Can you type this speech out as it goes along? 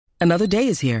Another day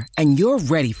is here, and you're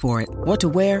ready for it. What to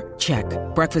wear? Check.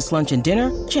 Breakfast, lunch, and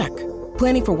dinner? Check.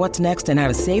 Planning for what's next and how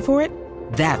to save for it?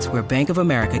 That's where Bank of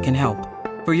America can help.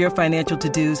 For your financial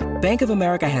to-dos, Bank of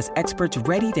America has experts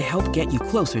ready to help get you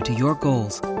closer to your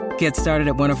goals. Get started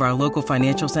at one of our local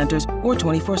financial centers or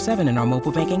 24/7 in our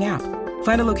mobile banking app.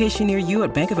 Find a location near you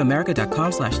at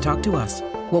bankofamerica.com/talktous.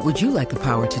 What would you like the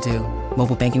power to do?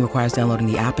 Mobile banking requires downloading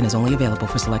the app and is only available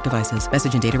for select devices.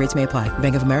 Message and data rates may apply.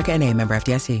 Bank of America N.A., member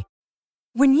FDIC.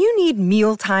 When you need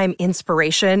mealtime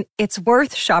inspiration, it's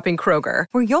worth shopping Kroger,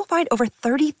 where you'll find over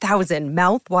 30,000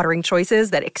 mouth-watering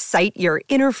choices that excite your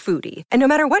inner foodie. And no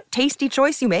matter what tasty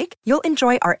choice you make, you'll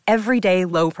enjoy our everyday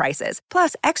low prices,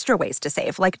 plus extra ways to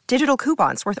save, like digital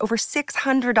coupons worth over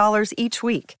 $600 each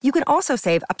week. You can also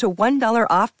save up to $1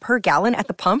 off per gallon at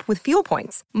the pump with fuel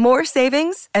points. More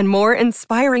savings and more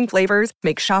inspiring flavors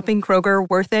make shopping Kroger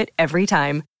worth it every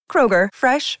time. Kroger,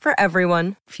 fresh for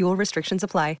everyone. Fuel restrictions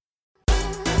apply.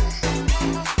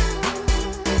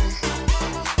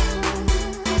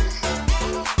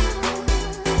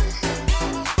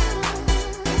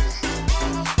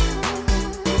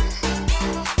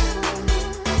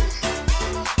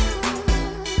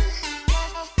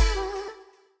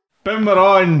 Boom, we're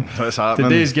on. What's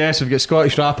happening? Today's guest, we've got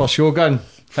Scottish rapper Shogun.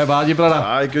 How are you, brother?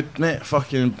 Aye, good, mate.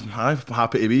 Fucking, aye,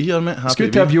 happy to be here, mate. It's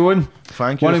good to have you on.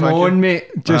 Thank you. One of my own,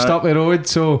 mate, just up the road.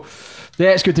 So, yeah,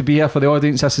 it's good to be here for the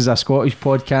audience. This is a Scottish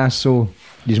podcast, so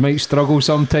you might struggle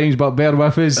sometimes, but bear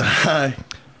with us. Aye.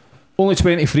 Only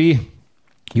 23.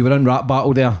 You were in Rap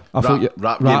Battle there.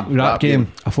 Rap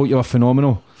game. I thought you were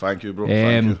phenomenal. Thank you, bro.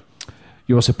 Thank you.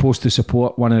 You were supposed to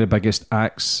support one of the biggest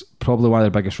acts, probably one of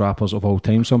the biggest rappers of all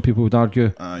time, some people would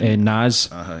argue. Nas.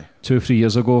 2 or 3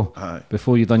 years ago.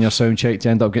 Before you done your sound check,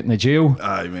 you end up getting to jail.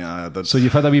 Aye, mate, I did. So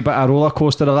you've had a wee bit of a roller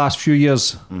coaster the last few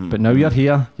years, but now you're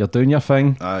here, you're doing your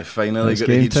thing. Aye, finally got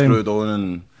the heat screwed on,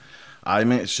 and aye,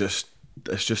 mate, it's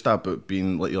just about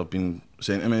being, like you've been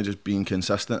saying to me, just being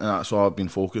consistent, and that's all I've been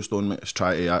focused on, mate. Is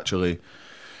try to actually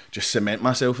just cement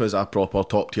myself as a proper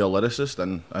top tier lyricist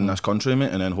in this country,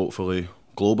 mate, and then hopefully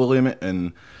globally, mate.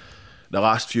 And the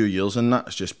last few years in that,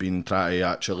 it's just been trying to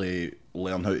actually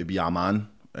learn how to be a man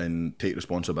and take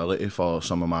responsibility for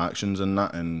some of my actions in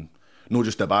that, and not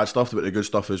just the bad stuff but the good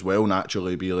stuff as well, and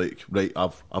actually be like, right,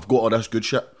 I've got all this good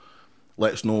shit,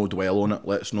 let's no dwell on it,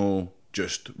 let's no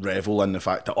just revel in the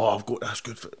fact that I've got this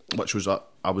good, which was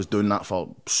I was doing that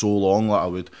for so long, like I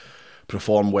would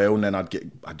perform well and then I'd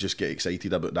just get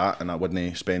excited about that, and I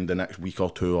wouldn't spend the next week or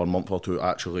two or month or two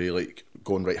actually like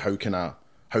going, right, how can I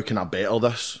better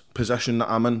this position that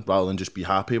I'm in, rather than just be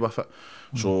happy with it.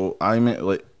 So I made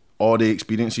like all the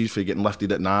experiences for getting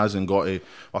lifted at Nas and got to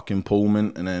fucking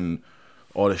Pullman, and then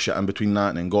all the shit in between that,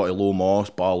 and then got to Low Moss,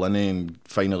 Barlinnie, and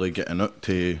finally getting out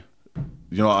to,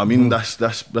 you know what I mean?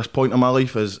 This point of my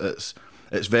life is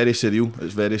it's very surreal.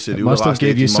 It's very surreal. It must have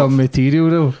gave you some material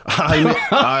though. Aye,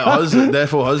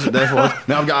 definitely has.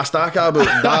 Now I've got a stack of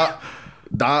about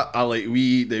that are like the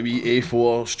wee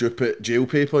A4 stupid jail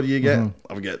paper you get.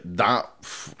 I've got that.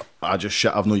 I just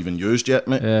shit I've not even used yet,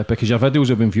 mate. Yeah, because your videos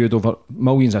have been viewed over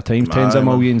millions of times, tens of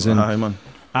millions. And man.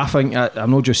 I think,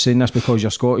 I'm not just saying this because you're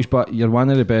Scottish, but you're one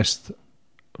of the best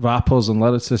rappers and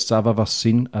lyricists I've ever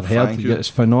seen or heard. Thank you. It's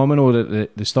phenomenal,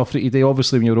 the stuff that you do.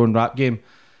 Obviously, when you're on Rap Game,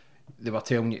 they were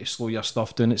telling you to slow your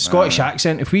stuff down. It's Scottish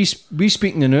accent. If we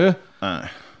speak now,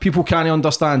 people can't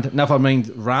understand, never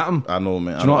mind rapping. I know,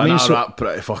 mate. Do you know what I mean? I rap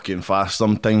pretty fucking fast.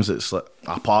 Sometimes it's like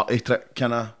a party trick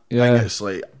kind of thing. It's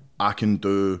like I can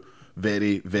do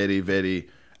very, very, very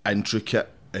intricate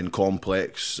and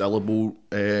complex syllable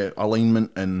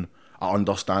alignment, and I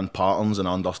understand patterns and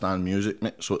I understand music,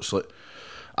 mate. So it's like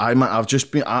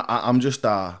I'm just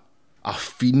a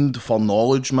fiend for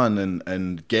knowledge, man,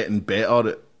 and getting better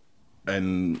at,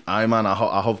 and I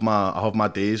have my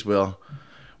days where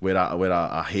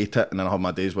I hate it, and then I have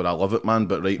my days where I love it, man.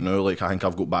 But right now, like, I think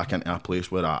I've got back into a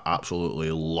place where I absolutely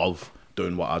love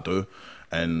doing what I do,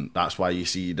 and that's why you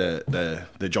see the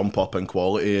jump up in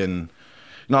quality. And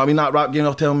you know what I mean, that Rap Game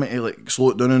are telling me to like slow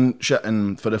it down and shit,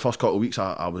 and for the first couple of weeks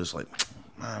I was like,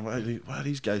 man, what are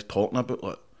these guys talking about?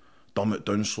 Like, dumb it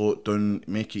down, slow it down,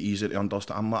 make it easier to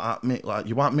understand. I'm like, mate, like,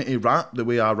 you want me to rap the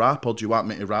way I rap, or do you want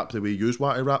me to rap the way you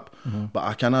want to rap? But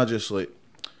I kinda just like,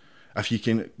 if you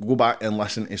can go back and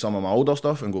listen to some of my older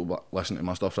stuff and go back listen to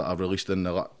my stuff that I've released in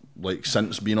the like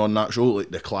since being on that show,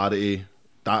 like the clarity,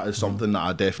 that is something that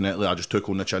I just took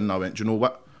on the chin, and I went, do you know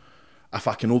what? If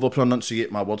I can over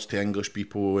pronunciate my words to English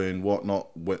people and whatnot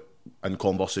in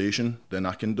conversation, then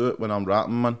I can do it when I'm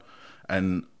rapping, man.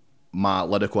 And my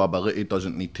lyrical ability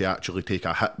doesn't need to actually take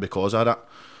a hit because of that.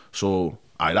 So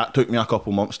that took me a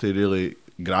couple months to really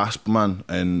grasp, man.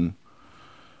 And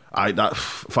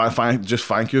Just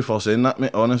thank you for saying that,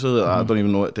 mate. Honestly, like, I don't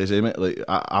even know what to say, mate. Like,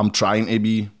 I'm trying to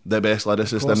be the best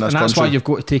lyricist in this country. And that's why you've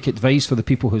got to take advice for the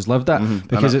people who's lived it,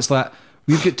 because it's like,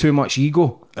 we've got too much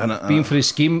ego being for a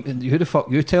scheme. Who the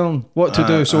fuck you telling what to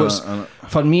do? So it's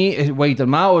for me, wider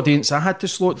my audience, I had to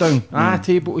slow it down. I had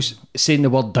to be able to saying the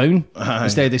word down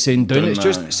instead of saying down. It's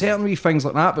just certain wee things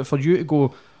like that. But for you to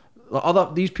go,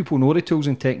 these people know the tools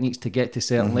and techniques to get to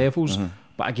certain levels.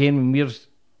 But again, when we're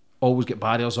always get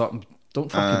barriers up, and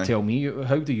don't fucking tell me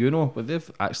how do you know, but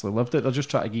they've actually lived it. They're just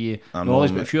trying to give you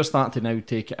knowledge. But if you're starting to now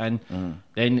take it in,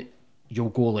 then you'll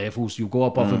go levels, you'll go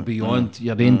above and beyond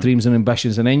your own dreams and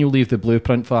ambitions, and then you'll leave the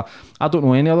blueprint for, I don't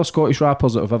know any other Scottish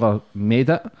rappers that have ever made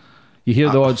it. You hear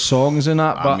the odd songs and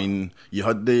that, but I mean, you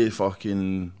had the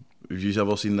fucking, have you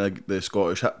ever seen the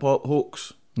Scottish hip hop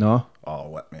hoax? No. Oh,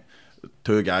 what, mate?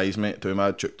 Two guys, mate, two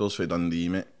mad chukters for Dundee,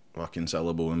 mate, fucking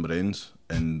Syllable and Brains,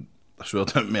 and I swear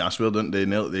down,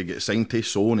 they get signed to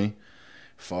Sony,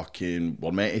 fucking,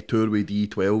 were meant to tour with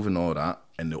D12 and all that,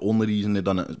 and the only reason they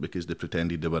done it is because they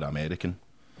pretended they were American.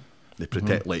 They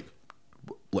pretended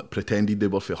they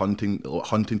were for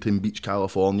Huntington Beach,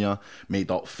 California, made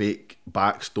up fake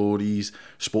backstories,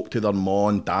 spoke to their ma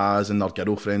and dads and their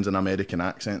girlfriends in American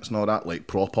accents and all that, like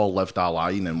proper lived a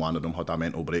lie, and then one of them had a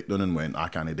mental breakdown and went, I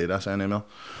can't do this anymore.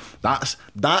 That's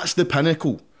the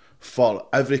pinnacle for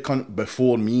every cunt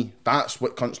before me. That's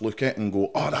what cunts look at and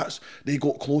go, oh, they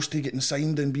got close to getting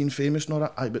signed and being famous and all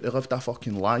that. Aye, but they lived a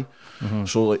fucking lie.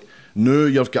 So like, now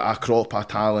you've got a crop of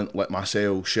talent like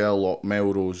myself, Sherlock,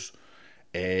 Melrose,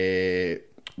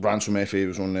 Ransom F.A.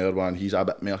 was on there one, he's a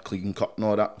bit more clean cut and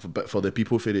all that. But for the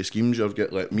people for the schemes, you've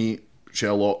got like me,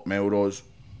 Sherlock, Melrose,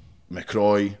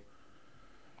 McCroy.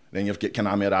 Then you've got kind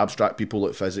of more abstract people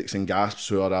like Physics and Gasps,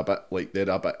 who are a bit like, they're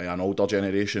a bit an older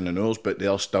generation than ours, but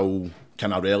they're still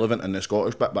kind of relevant in the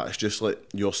Scottish bit. But it's just like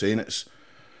you're saying, it's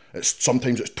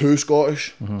sometimes it's too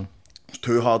Scottish. It's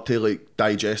too hard to like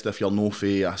digest if you're no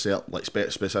fae a certain, like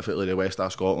specifically the west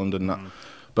of Scotland and that.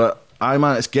 But aye,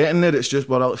 man, it's getting there. It's just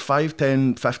we're like 5,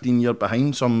 10, 15 years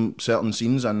behind some certain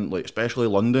scenes, and like especially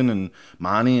London and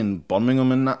Manny and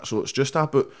Birmingham and that. So it's just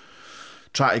about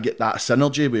try to get that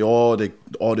synergy with all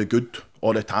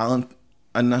the talent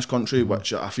in this country,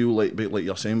 which I feel like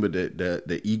you're saying with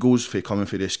the egos for coming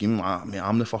for the scheme, like, mate,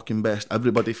 I'm the fucking best.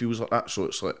 Everybody feels like that, so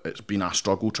it's like it's been a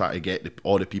struggle trying to get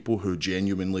all the people who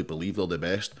genuinely believe they're the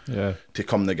best to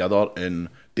come together and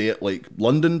do it like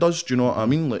London does. Do you know what I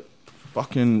mean? Like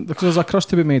fucking, because there's a crust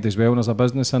to be made as well, and there's a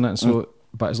business in it. So,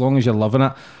 but as long as you're loving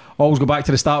it. Always go back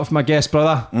to the start with my guest,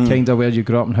 brother. Kind of where you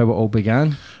grew up and how it all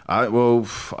began. I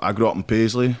grew up in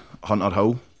Paisley, Hunter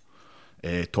Hill,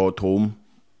 Todd Home,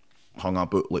 hung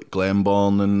about like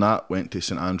Glenbourne and that, went to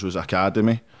St Andrews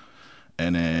Academy,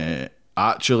 and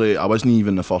actually I wasn't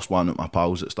even the first one of my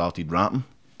pals that started rapping.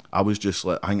 I was just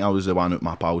like, I think I was the one of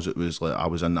my pals that was like, I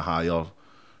was in the higher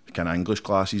kind of English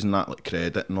classes and that, like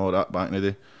credit and all that back in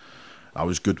the day. I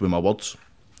was good with my words,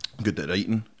 good at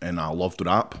writing, and I loved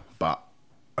rap, but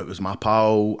it was my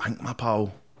pal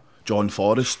John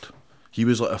Forrest. He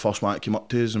was like the first one that came up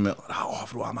to us and went, oh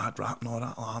bro, I'm mad rap and all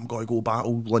that, I'm going to go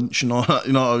battle Lynch and all that,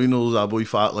 you know what I mean? There was a boy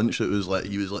Fat Lynch that was like,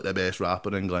 he was like the best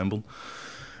rapper in Glenbourne.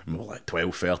 And we were like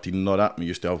 12, 13 and all that, and we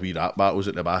used to have wee rap battles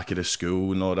at the back of the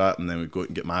school and all that, and then we'd go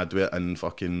and get mad with it, and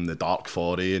fucking the Dark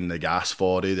 40 and the Gas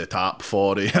 40, the Tap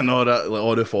 40 and all that, like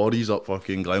all the 40s up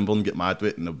fucking Glenbourne, get mad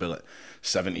with it, and there'd be like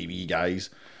 70 wee guys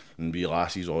and wee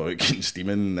lassies all out getting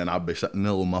steaming, and then I'd be sitting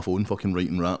there on my phone fucking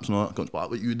writing raps and all that. Like,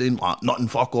 what you doing? Like, nothing,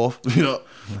 fuck off. You know,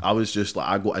 I was just like,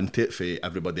 I got into it for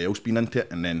everybody else being into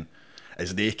it, and then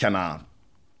as they kind of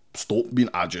stopped being,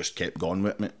 I just kept going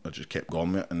with it.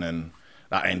 And then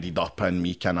that ended up in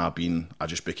me kind of being, I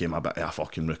just became a bit of a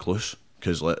fucking recluse,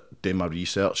 because like doing my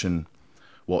research and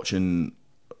watching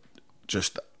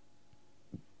just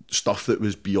stuff that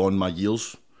was beyond my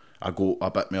years, I got a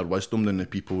bit more wisdom than the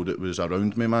people that was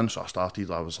around me, man. So I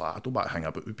was like, I don't want to hang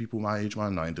about with people my age,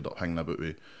 man. I ended up hanging about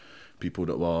with people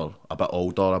that were a bit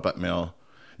older, a bit more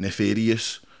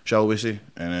nefarious, shall we say,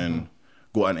 and then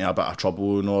got into a bit of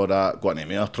trouble and all that, got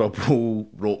into more trouble,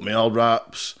 wrote more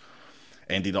raps,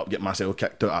 ended up getting myself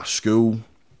kicked out of school,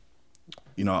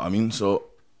 you know what I mean? So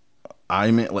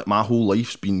mate, like my whole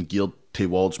life's been geared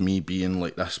towards me being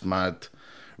like this mad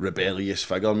rebellious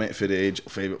figure, mate, for the age,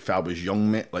 if I was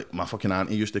young, mate. Like my fucking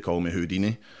auntie used to call me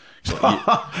Houdini.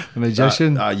 Like,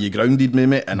 magician. You grounded me,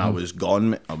 mate, and I was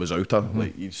gone, mate. I was out her.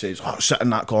 Like he says, oh, sit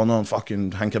in that corner and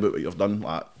fucking think about what you've done.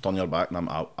 Like turn your back, and I'm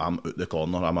out the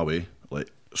corner. I'm away. Like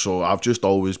so, I've just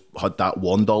always had that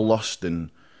wanderlust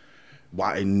and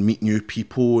want to meet new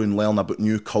people and learn about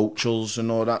new cultures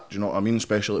and all that. Do you know what I mean?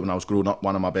 Especially when I was growing up,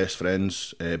 one of my best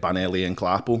friends, Banelli and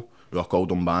Clapo, who I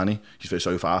called him Banny, he's from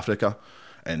South Africa,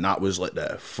 and that was like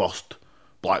the first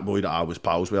black boy that I was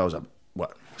pals with. I was a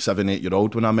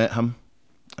 7-8-year-old when I met him,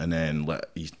 and then like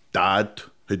his dad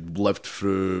had lived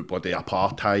through bloody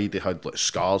apartheid. He had like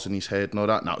scars in his head and all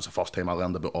that, and that was the first time I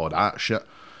learned about all that shit.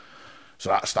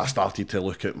 So I started to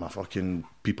look at my fucking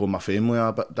people in my family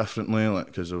a bit differently, like,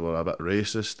 because they were a bit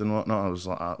racist and whatnot. I was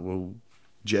like, well,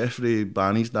 Jeffrey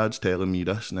Banny's dad's telling me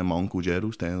this, and then my Uncle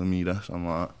Gerald's telling me this. I'm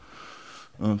like,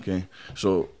 okay.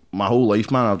 So my whole life,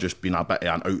 man, I've just been a bit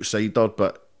of an outsider,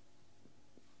 but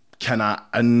kind of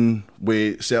in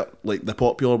with like the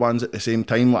popular ones at the same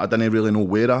time. Like, I didn't really know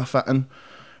where I fit in,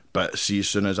 but see, as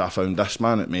soon as I found this,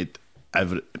 man, it made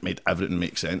everything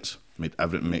make sense.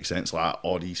 Like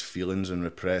all these feelings and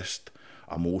repressed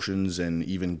emotions and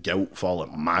even guilt for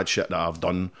like mad shit that I've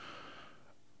done,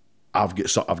 I've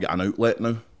got an outlet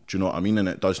now. Do you know what I mean? And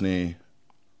it doesn't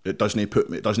get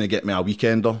me a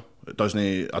weekender. I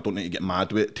don't need to get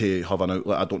mad with it to have an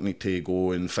outlet. I don't need to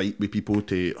go and fight with people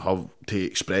to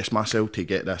express myself, to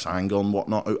get this anger and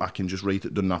whatnot out. I can just write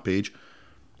it down on a page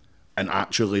and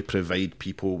actually provide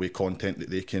people with content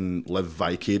that they can live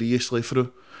vicariously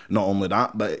through. Not only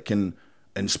that, but it can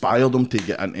inspire them to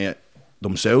get into it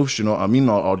themselves, you know what I mean?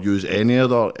 Or use any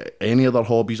other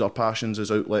hobbies or passions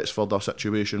as outlets for their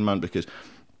situation, man, because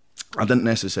I didn't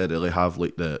necessarily have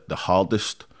like the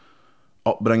hardest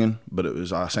upbringing, but it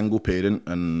was a single parent,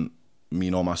 and me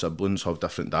and all my siblings have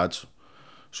different dads.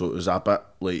 So it was a bit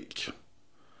like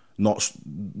not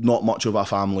much of a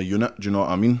family unit, do you know what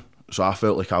I mean? So I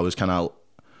felt like I was kind of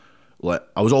like,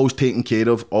 I was always taken care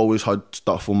of, always had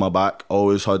stuff on my back,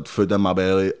 always had food in my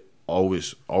belly,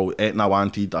 always anything I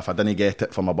wanted. If I didn't get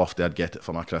it for my birthday, I'd get it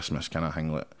for my Christmas, kind of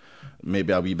thing. Like,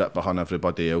 maybe a wee bit behind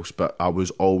everybody else, but I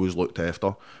was always looked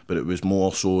after. But it was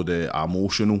more so the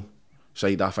emotional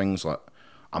side of things. Like,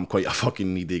 I'm quite a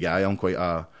fucking needy guy. I'm quite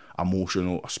a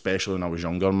emotional, especially when I was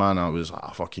younger, man. I was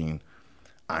a fucking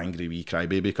angry wee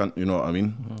crybaby cunt, you know what I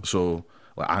mean? Mm-hmm. So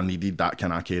like, I needed that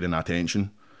kind of care and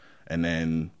attention, and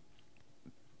then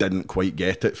didn't quite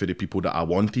get it for the people that I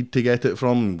wanted to get it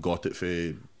from, got it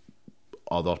for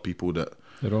other people that...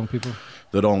 The wrong people?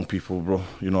 The wrong people, bro,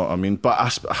 you know what I mean?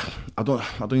 But I don't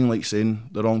even like saying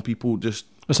the wrong people, just...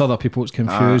 There's other people that's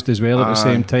confused as well at the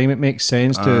same time. It makes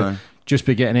sense to just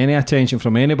be getting any attention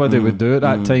from anybody would do at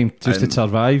that time, just to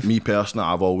survive. Me personally,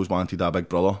 I've always wanted a big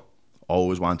brother.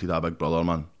 Always wanted a big brother,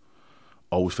 man.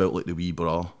 Always felt like the wee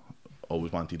brother.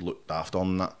 Always wanted looked after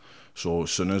him and that. So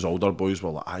as soon as older boys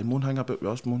were like, I won't hang about with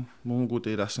us, man. Won't go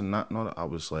do this and that. And all that. I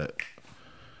was like,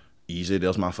 easy,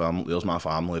 there's my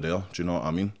family there. Do you know what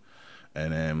I mean?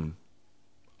 And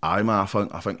I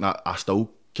think that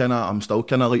I'm still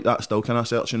kind of like that, still kind of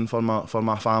searching for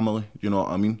my family. You know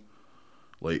what I mean?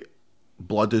 Like,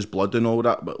 blood is blood and all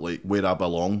that, but like where I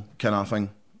belong, kind of thing.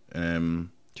 Do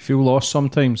you feel lost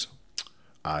sometimes?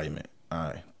 Aye, mate.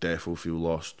 Aye, definitely feel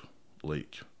lost.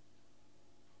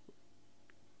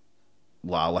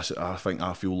 I think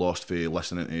I feel lost for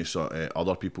listening to sort of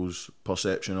other people's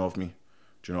perception of me.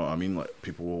 Do you know what I mean? Like,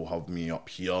 people will have me up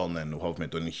here and then they'll have me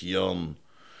down here. And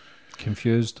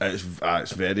confused. It's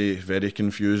very, very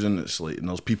confusing. It's like, and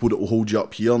there's people that will hold you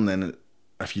up here, and then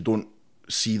if you don't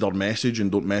see their message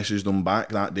and don't message them back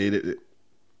that day,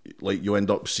 like, you end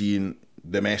up seeing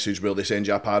the message where they send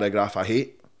you a paragraph of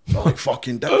hate. They're like,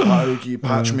 fucking dick, you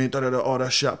patch me, all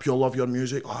this shit, pure love your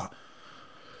music.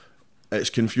 It's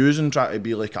confusing trying to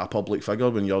be like a public figure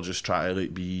when you're just trying to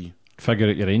like be... Figure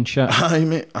out your own shit. Aye,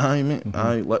 mate.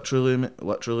 Aye,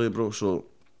 literally, bro. So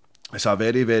it's a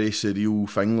very, very surreal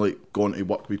thing, like going to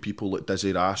work with people like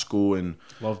Dizzy Rascal and...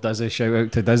 Love Dizzy, shout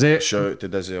out to Dizzy. Shout out to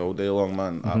Dizzy all day long,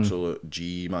 man. Absolute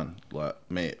G, man. Like,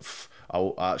 mate,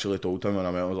 I actually told him when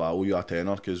I met him, I was like, I owe you a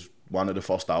tenner, because one of the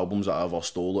first albums that I ever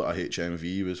stole at a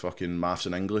HMV was fucking Maths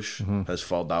and English. His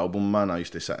third album, man. I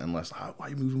used to sit and listen, why are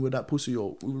you moving with that pussy,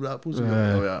 yo? Moving with that pussy,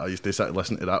 yo? I used to sit and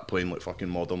listen to that playing like fucking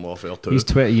Modern Warfare 2. He's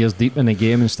 20 years deep in the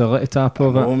game and still at the top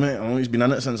of it. Oh, mate. I know he's been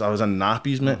in it since I was in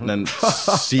nappies, mate. And then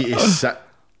see to sit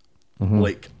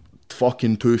like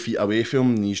fucking 2 feet away from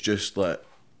him, and he's just like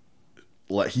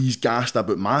he's gassed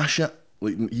about my shit.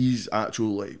 Like, he's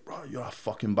actually like, bro, you're a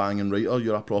fucking banging writer,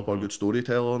 you're a proper good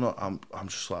storyteller. And I'm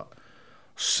just like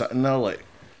sitting there, like,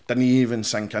 didn't even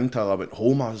sink in till I went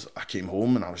home. I came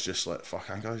home and I was just like, fuck,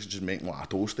 I think I was just making like a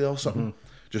toasty or something.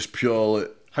 Just pure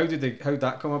like... How'd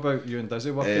that come about, you and Dizzy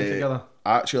working together?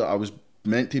 Actually, I was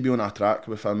meant to be on a track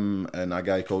with him and a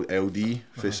guy called LD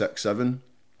for 6-7,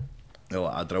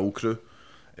 like a drill crew.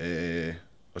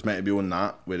 was meant to be on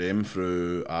that with him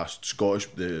through a Scottish,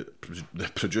 the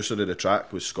producer of the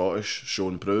track was Scottish, Show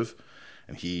and Prove,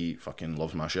 and he fucking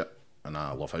loves my shit, and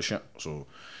I love his shit, so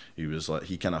he was like,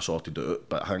 he kind of sorted it out,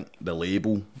 but I think the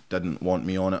label didn't want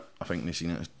me on it. I think they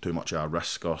seen it as too much of a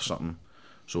risk or something,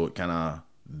 so it kind of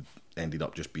ended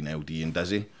up just being LD and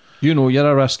Dizzy. You know you're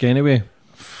a risk anyway.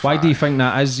 Why do you think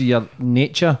that is your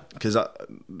nature? Because I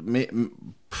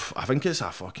think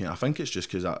it's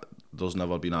just because there's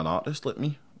never been an artist like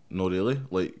me. No, really.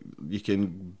 Like, you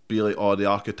can be like, oh, the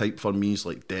archetype for me is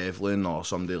like Devlin or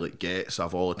somebody like Getz, a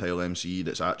volatile MC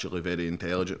that's actually very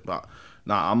intelligent. But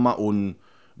nah, I'm my own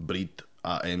breed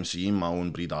at MC, my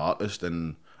own breed artist,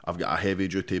 and I've got a heavy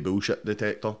duty bullshit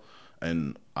detector,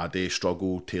 and I do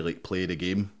struggle to like play the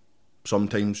game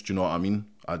sometimes. Do you know what I mean?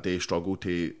 I do struggle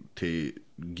to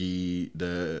give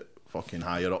the fucking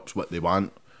higher ups what they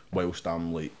want whilst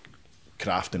I'm like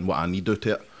crafting what I need out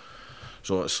of it.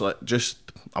 So it's like, just,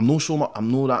 I'm not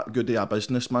that good at a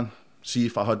businessman. See,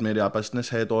 if I had maybe a business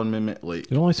head on me, mate, like...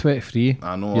 You're only 23.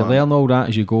 I know. You learn all that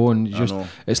as you go, and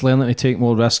it's learning to take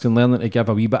more risk and learning to give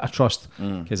a wee bit of trust.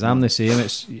 Because I'm the same.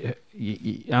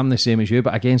 I'm the same as you,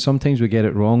 but again, sometimes we get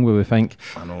it wrong where we think,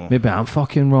 I know, maybe I'm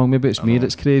fucking wrong, maybe it's me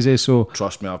that's crazy. So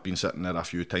trust me, I've been sitting there a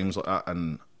few times like that,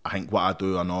 and I think what I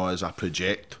do, I know, is I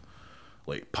project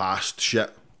like past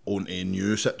shit onto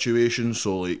new situations.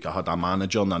 So like, I had a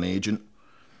manager and an agent.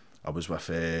 I was with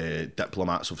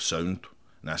Diplomats of Sound,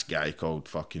 and this guy called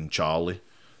fucking Charlie,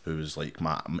 who was like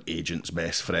my agent's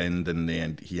best friend,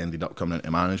 and he ended up coming into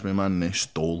management, man, and they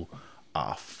stole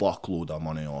a fuckload of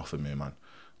money off of me, man.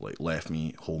 Like, left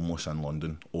me homeless in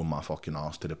London on my fucking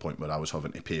arse, to the point where I was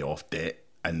having to pay off debt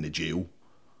in the jail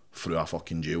through a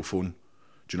fucking jail phone.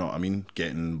 Do you know what I mean?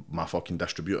 Getting my fucking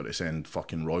distributor to send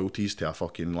fucking royalties to a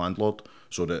fucking landlord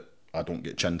so that I don't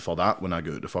get chinned for that when I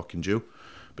go to the fucking jail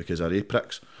because of they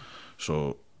pricks.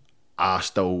 So I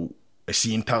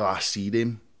see until I see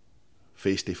them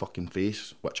face to fucking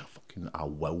face, which I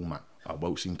will, man. I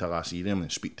will see until I see them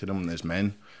and speak to them as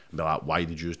men and be like, why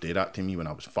did you do that to me when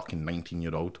I was fucking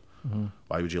 19-year-old?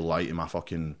 Why would you lie to my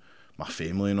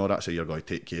family and all that, so you're going to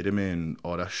take care of me and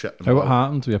all this shit? How it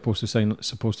happened? Were you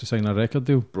supposed to sign a record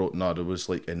deal? Bro, no, there was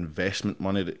like investment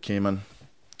money that came in.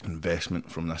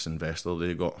 Investment from this investor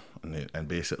they got, and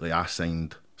basically I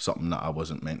signed something that I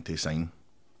wasn't meant to sign.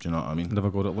 Do you know what I mean?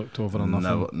 Never got it looked over or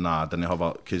nothing? Nah, I didn't have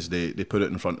it, because they put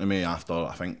it in front of me after,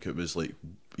 I think it was like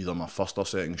either my first or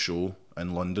second show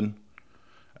in London,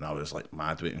 and I was like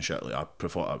mad waiting shit. Like, I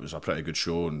thought it was a pretty good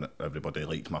show and everybody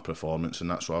liked my performance and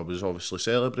that, so I was obviously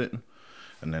celebrating.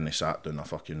 And then they sat down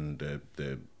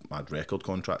the mad record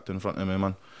contract in front of me,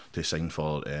 man, to sign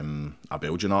for a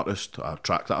Belgian artist, a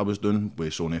track that I was doing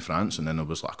with Sony France, and then there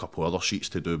was like a couple other sheets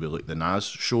to do with like the Nas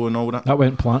show and all that. That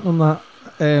went platinum, that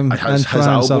his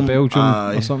France album, or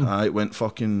Belgium or something. It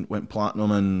went platinum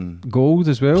and gold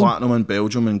as well. Platinum in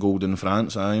Belgium and gold in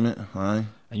France, aye, mate, aye.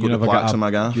 And you never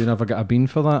get a bean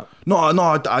for that? No,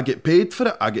 I get paid for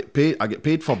it. I get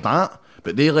paid for that.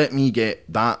 But they let me get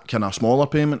that kind of smaller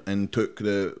payment and took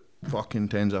the fucking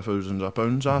tens of thousands of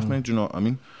pounds off me. Do you know what I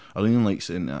mean? I don't even like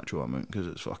saying the actual amount because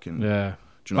it's fucking... Yeah.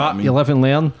 Do you know what I mean? You live and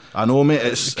learn. I know, mate.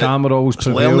 It's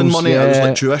learning money. Yeah. It was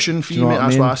like tuition fee, mate.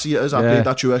 That's what I see it as. I paid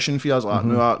that tuition fee. I was like,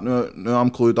 no,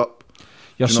 I'm clued up.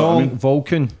 Your song,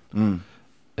 Vulcan,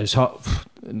 is hot.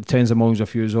 Tens of millions of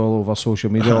views all over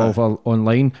social media, all over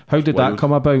online. How did that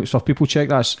come about? So if people check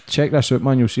this out,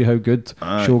 man, you'll see how good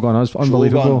Shogun is.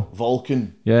 Unbelievable. Shogun,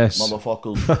 Vulcan. Yes.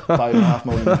 Motherfuckers. 5.5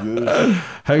 million views.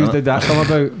 How did that come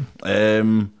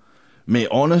about? Mate,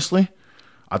 honestly,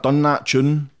 I done that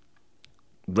tune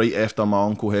right after my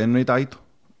Uncle Henry died,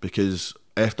 because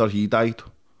after he died,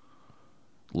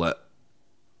 like,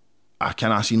 I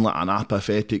kind of seen like an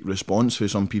apathetic response for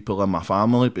some people in my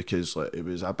family, because like, it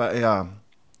was a bit of a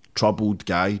troubled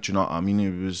guy, do you know what I mean? He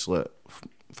was like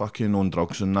fucking on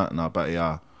drugs and that, and a bit of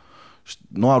a,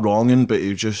 not a wronging, but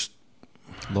he just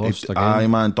lost again. Aye,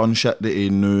 man, done shit that he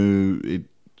knew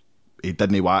he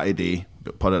didn't want to do,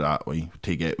 but put it that way,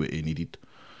 to get what he needed.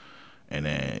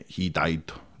 And he died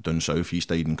down south. He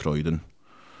stayed in Croydon,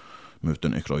 moved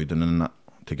into Croydon and that,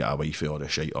 to get away from all the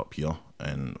shit up here,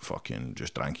 and fucking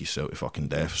just drank himself to fucking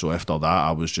death. So after that,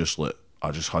 I was just like,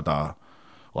 I just had an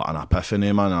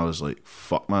epiphany, man. I was like,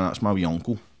 fuck, man, that's my wee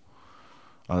uncle.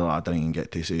 I didn't even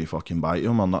get to say fucking bye to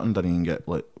him or nothing. Didn't even get,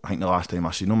 like, I think the last time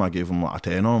I seen him, I gave him like a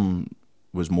tenner and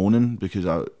was moaning because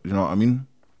you know what I mean?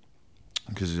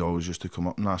 Because he always used to come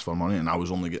up and ask for money, and I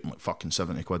was only getting like fucking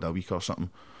 70 quid a week or something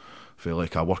for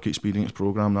like a work experience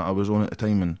programme that I was on at the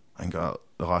time. And I think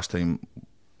the last time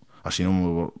I seen him,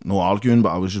 we were no arguing,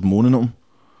 but I was just moaning at him.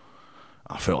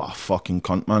 I felt like a fucking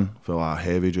cunt, man. I felt like a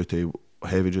heavy duty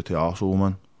heavy duty arsehole,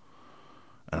 man.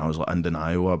 And I was like in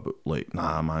denial, but like,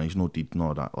 nah, man, he's no deed and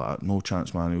all that. Like, no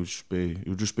chance, man.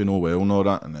 He'll just be no well and all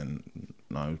that. And then,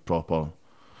 no, proper.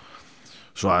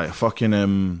 So I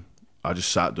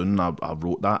just sat down and I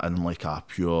wrote that in like a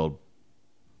pure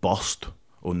burst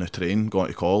on the train going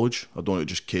to college. I don't know, it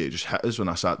just hit us when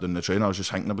I sat down the train. I was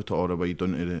just thinking about it all the way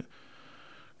down to the,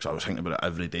 because I was thinking about it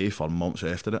every day for months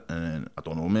after it. And then, I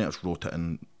don't know, mate, I just wrote it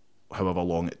in however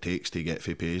long it takes to get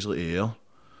from Paisley to here.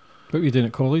 What were you doing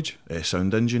at college?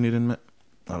 Sound engineering, mate.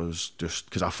 I was just,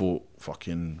 because I thought,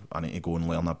 fucking, I need to go and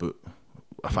learn about,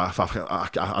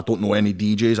 I don't know any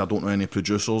DJs, I don't know any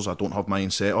producers, I don't have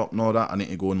mine set up and all that. I need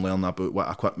to go and learn about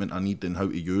what equipment I need and how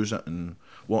to use it and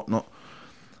whatnot.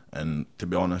 And to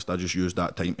be honest, I just used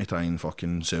that time to try and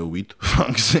fucking sell weed.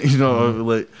 You know,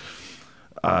 like,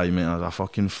 aye, mate, I was a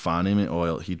fucking fanny, mate.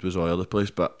 He'd was all over the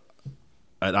place. But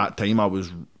at that time, I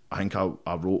think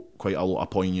I wrote quite a lot of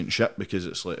poignant shit because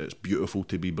it's like, it's beautiful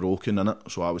to be broken,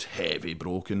 innit? So I was heavy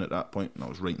broken at that point, and I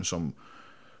was writing some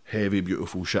heavy,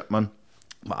 beautiful shit, man.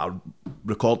 But I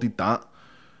recorded that,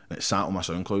 and it sat on my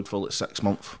SoundCloud for like 6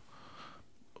 months.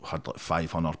 Had like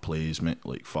 500 plays, mate,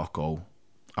 like fuck all.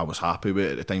 I was happy with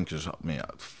it at the time because, mate,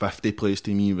 50 plays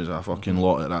to me was a fucking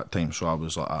lot at that time. So I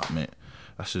was like, mate,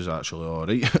 this is actually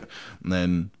alright. And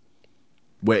then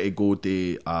went to go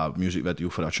do a music video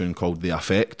for a tune called The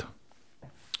Effect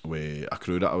with a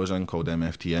crew that I was in called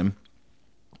MFTM.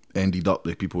 Ended up,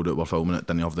 the people that were filming it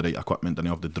didn't have the right equipment, didn't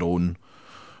have the drone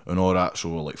and all that, so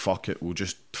we're like, fuck it, we'll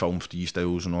just film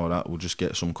freestyles and all that, we'll just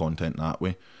get some content that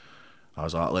way. I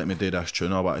was like, let me do this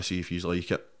tune, I want to see if he's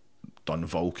like it. Done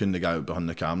Vulcan, the guy behind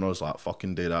the camera, was like,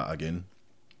 fucking do that again.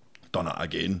 Done it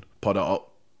again, put it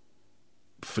up.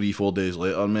 3-4 days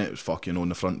later, mate, it was fucking on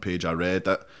the front page. I read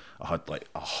it. I had like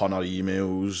 100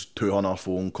 emails, 200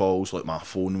 phone calls. Like, my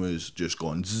phone was just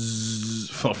going zzz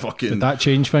for fucking. Did that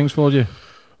change things for you?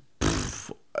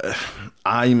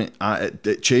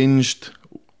 It changed.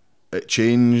 It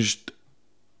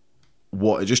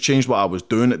just changed what I was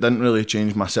doing. It didn't really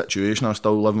change my situation. I was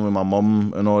still living with my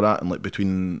mum and all that, and like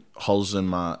between hers and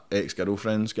my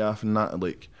ex-girlfriend's gaff and that,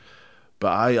 like.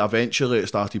 But eventually it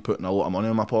started putting a lot of money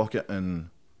in my pocket, and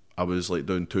I was like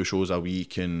doing 2 shows a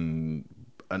week and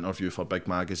interview for big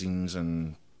magazines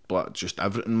and just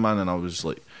everything, man. And I was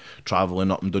like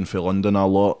travelling up and down for London a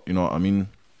lot, you know what I mean?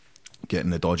 Getting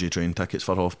the dodgy train tickets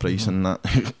for half price and that.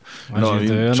 You know what I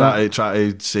mean?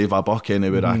 Try to save a buck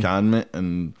anywhere I can, mate.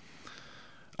 And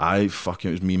it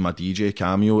was me and my DJ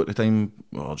Cameo at the time.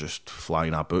 We were just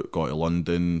flying about, got to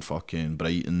London, fucking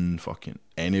Brighton, fucking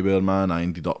anywhere, man. I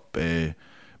ended up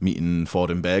meeting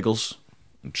Foreign Beggars.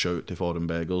 And shout out to Foreign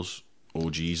Beggars,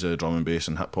 OGs of drum and bass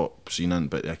and hip hop scene,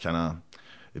 but they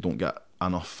don't get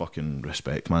enough fucking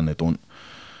respect, man. They don't.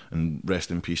 And rest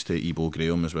in peace to Ebo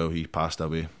Graham as well. He passed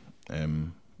away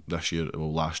last year,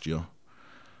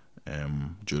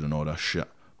 during all this shit.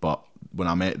 But when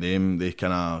I met them, they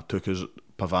kind of took us.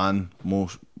 Pavan,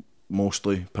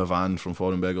 mostly Pavan from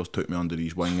Foreign Beggars, took me under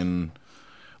his wing and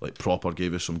like proper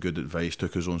gave us some good advice,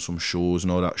 took us on some shows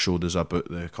and all that, showed us about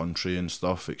the country and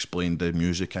stuff, explained the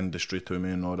music industry to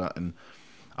me and all that. And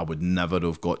I would never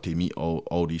have got to meet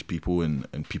all these people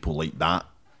and people like that,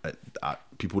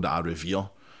 people that I revere,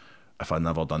 if I'd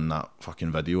never done that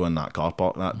fucking video in that car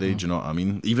park that day. Do you know what I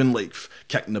mean? Even like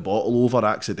kicking the bottle over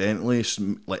accidentally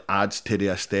like adds to the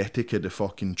aesthetic of the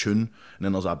fucking tune. And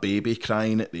then there's a baby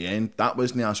crying at the end. That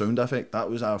wasn't a sound effect,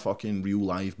 that was a fucking real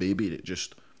live baby that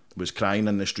just was crying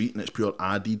in the street, and it's pure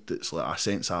added. It's like a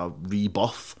sense of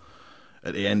rebirth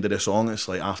at the end of the song. It's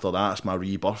like, after that, it's my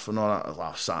rebirth and all that.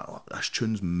 I sat like, this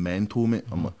tune's mental, mate.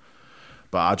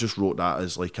 But I just wrote that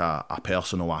as like a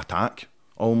personal attack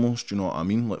almost, you know what I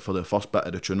mean? Like, for the first bit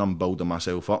of the tune, I'm building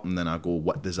myself up, and then I go,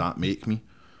 what does that make me?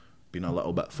 Been a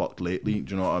little bit fucked lately,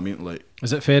 do you know what I mean? Like,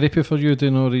 is it therapy for you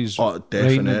doing all these,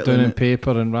 writing it down in paper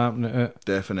and wrapping it out?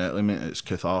 Definitely, mate. It's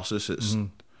catharsis, it's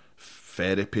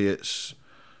therapy, it's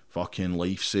fucking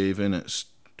life-saving, it's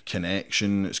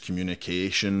connection, it's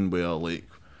communication, where like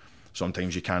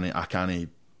sometimes I can't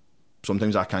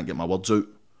get my words out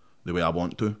the way I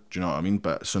want to, do you know what I mean?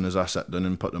 But as soon as I sit down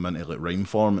and put them into like rhyme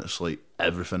form, it's like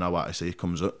everything I want to say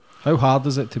comes out. How hard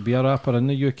is it to be a rapper in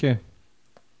the UK?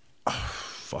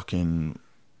 Fucking,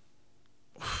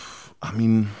 I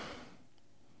mean,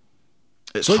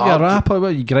 it's so hard. You're a rapper,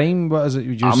 what, you grime, what is it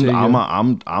would you say? I'm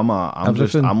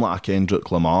like a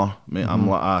Kendrick Lamar, mate. I'm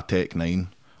like a Tech 9.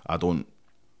 I don't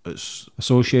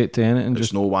associate to anything.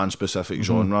 It's no one specific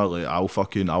genre. Like,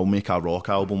 I'll make a rock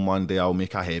album one day, I'll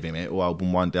make a heavy metal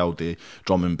album one day, I'll do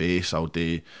drum and bass, I'll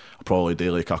probably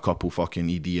do like a couple fucking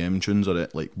EDM tunes or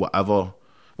it, like whatever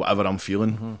whatever I'm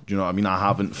feeling. Do you know what I mean? I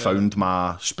haven't found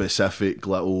my specific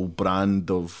little brand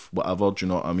of whatever. Do you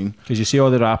know what I mean? Because you see all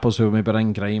the rappers who maybe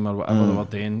in grime or whatever they were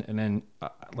doing, and then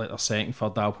like their second,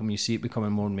 third album, you see it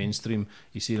becoming more mainstream.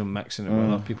 You see them mixing it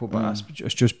with other people, but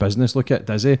it's just business. Look at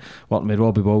Dizzy working with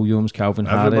Robbie Williams, Calvin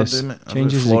Harris,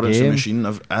 changes the game. Machine,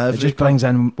 it just brings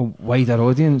in a wider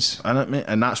audience, innit, mate?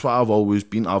 And that's what I've always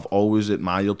been. I've always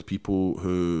admired people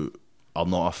who are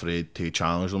not afraid to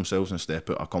challenge themselves and step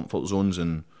out of comfort zones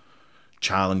and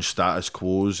challenge status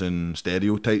quos and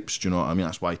stereotypes. Do you know what I mean?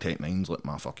 That's why Tech Nine's like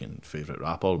my fucking favourite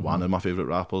rapper, one of my favourite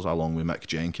rappers, along with Mick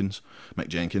Jenkins. Mick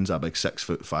Jenkins, a big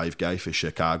 6'5" guy from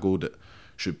Chicago that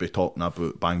should be talking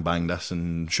about bang bang this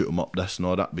and shoot 'em up this and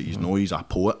all that, but he's a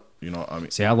poet. You know what I mean?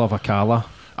 See, I love Akala.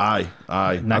 Aye.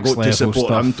 I Next got to support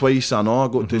stuff. him twice. I know. I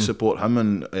got to support him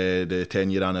in the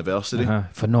 10-year anniversary.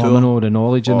 Phenomenal, the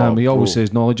knowledge in him. He always bro.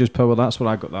 says knowledge is power. That's where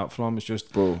I got that from. It's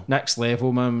just Bro. next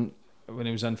level, man. When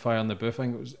he was in Fire in the Booth, I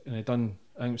think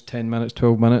it was 10 minutes,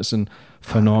 12 minutes, and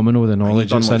phenomenal, the knowledge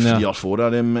Done that's like in there. 3 or 4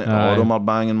 of them, mate. All of them are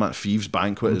banging, mate. Thieves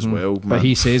Banquet as well, man. But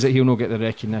he says that he'll not get the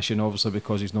recognition, obviously,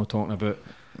 because he's not talking about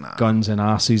guns and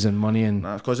asses and money and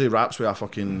because he raps with a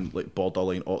fucking like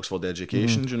borderline Oxford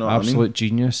education. Do you know what absolute I mean?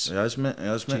 genius. He is, mate.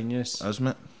 Genius.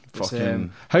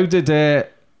 Fucking. How did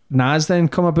Nas then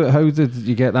come about? How did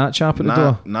you get that chap at the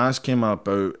door? Nas came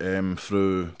about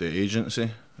through the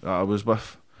agency that I was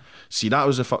with. See, that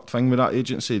was the fucked thing with that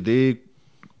agency.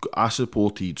 I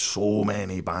supported so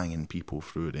many banging people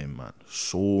through them, man.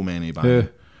 So many banging.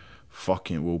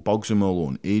 Fucking, well, Bugsy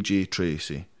Malone, AJ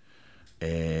Tracy,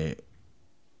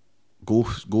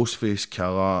 Ghostface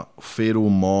Killer, Pharoah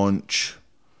Monch.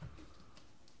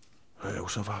 Who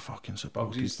else have I fucking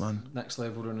supported, Bugsy's man? next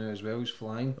level runner as well. He's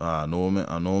flying. I know, mate.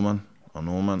 I know, man.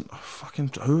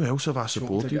 Fucking, who else have I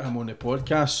supported? To get him on the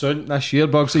podcast soon this year,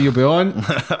 Bugsy, you'll be on.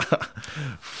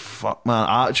 Fuck, man.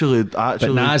 Actually, but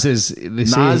Nas is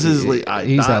like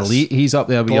he's elite. He's up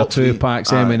there with your Tupacs,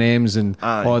 Eminems, and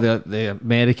all the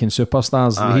American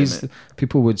superstars.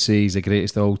 People would say he's the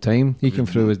greatest of all time. He came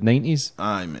through his 90s.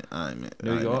 Aye, mate.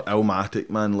 Illmatic,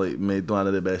 man, like made one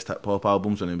of the best hip hop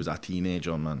albums when he was a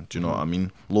teenager, man. Do you know what I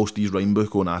mean? Lost his rhyme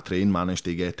book on a train, managed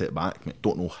to get it back, mate.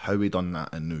 Don't know how he done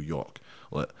that in New York.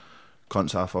 Like,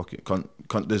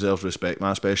 cunt deserves respect,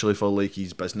 man, especially for like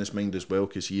his business mind as well,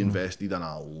 because he invested in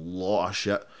a lot of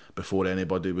shit before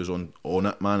anybody was on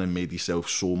it, man, and made himself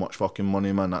so much fucking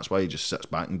money, man. That's why he just sits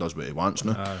back and does what he wants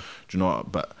now. Do you know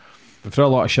what? But through a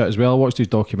lot of shit as well. I watched his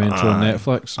documentary on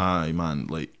Netflix. Aye, man,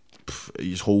 like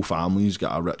his whole family's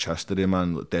got a rich history,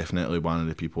 man. Like, definitely one of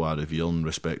the people I revere and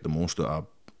respect the most out of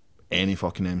any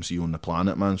fucking MC on the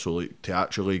planet, man. So like to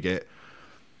actually get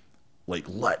like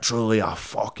literally a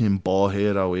fucking ball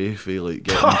hair away for like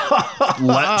getting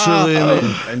literally,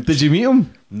 mate. And did you meet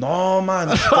him? No, man.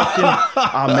 Fucking,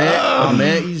 I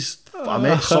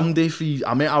met somebody.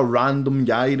 I met a random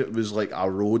guy that was like a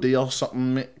roadie or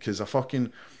something, mate. Because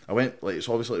I went like, it's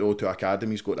obviously the O2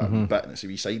 Academy's got that bit and it's a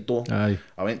wee side door. Aye.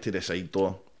 I went to the side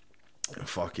door and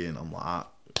fucking I'm like,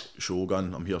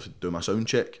 Shogun, I'm here to do my sound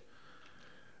check.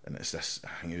 And it's this,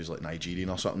 I think he was like Nigerian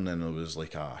or something, and there was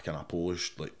like a kind of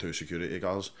Polish, like 2 security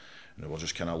guards, and they were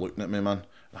just kind of looking at me, man.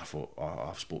 And I thought,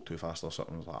 I've spoke too fast or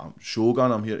something. I was like, I'm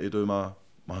Shogun, I'm here to do my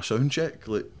sound check,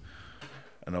 like.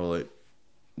 And I was like,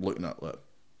 looking at like,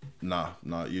 nah,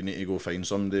 you need to go find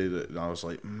somebody. And I was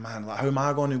like, man, like, how am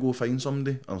I going to go find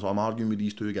somebody? And so I'm arguing with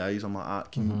these 2 guys. I'm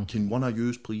like, can one of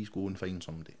you please go and find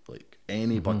somebody? Like,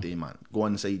 anybody, man. Go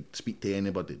inside, speak to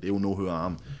anybody. They'll know who I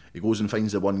am. He goes and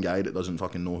finds the one guy that doesn't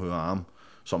fucking know who I am.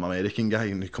 Some American guy,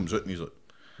 and he comes out and he's like,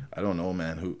 I don't know,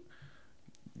 man, who...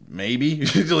 Maybe.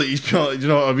 Like, he's, you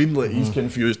know what I mean? Like, he's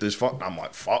confused as fuck. And I'm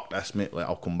like, fuck this, mate. Like,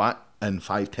 I'll come back in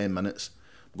 5-10 minutes.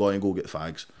 I'm going to go get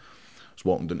fags. I was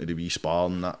walking down to the wee spa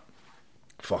and that.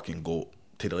 Fucking go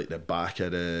to like the back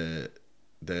of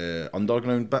the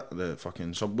underground bit, the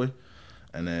fucking subway.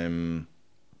 And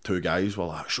 2 guys were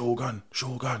like, Shogun, mate.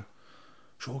 And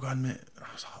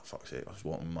I was like, fuck's sake. I was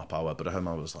walking with my pal Abraham.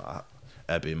 I was like,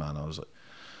 Ebby, man. I was like,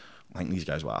 I think these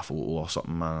guys were a photo or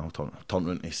something, man. I'll turn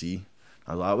around to see.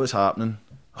 I was like, what's happening?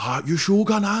 You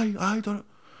Shogun, aye.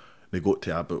 They got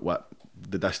to about what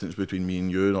the distance between me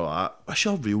and you, and all that. What's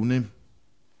your real name?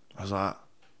 I was like,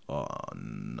 oh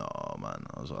no, man.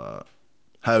 I was like,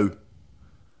 how?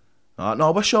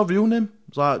 No, what's your real name? I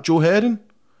was like, Joe Herring.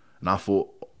 And I thought,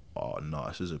 oh no,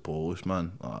 this is a Polish,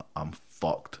 man. Like, I'm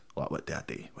fucked. Like, what did I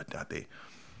do? I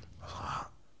was like,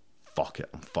 fuck it,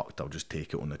 I'm fucked. I'll just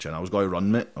take it on the chin. I was going to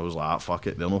run, mate. I was like, fuck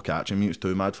it, they're not catching me. It's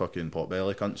 2 mad fucking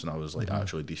potbelly cunts, and I was like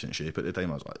actually decent shape at the time.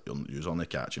 I was like, you're only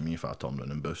catching me if I turn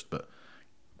around and boost. But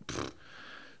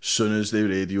soon as they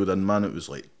radioed in, man, it was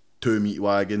like 2 meat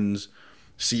wagons,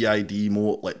 CID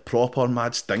moat, like proper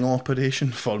mad sting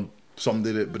operation for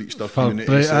somebody that breached their community.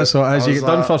 That's what as you get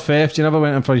done for theft, you never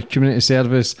went in for community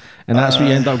service, and that's where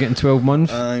you end up getting 12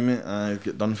 months. Aye, mate, I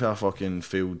get done for a fucking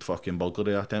failed fucking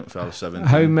burglary attempt for 17.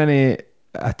 How many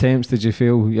attempts did you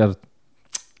fail your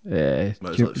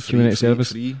community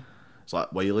service? 3. It's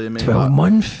like Wiley, mate. 12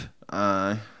 months?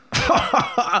 Aye.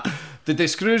 Did the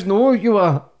screws know you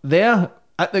were there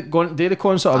at the day of the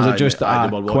concert, or was it just a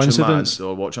coincidence? They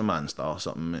were watching Manstar or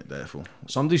something, mate, defo.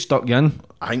 Somebody stuck you in.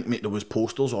 I think, mate, there was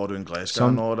posters all around Glasgow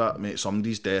and all that, mate.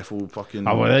 Somebody's defo fucking...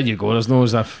 Oh, well, there you go. There's no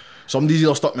as if... Somebody's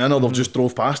either stuck me in or they've just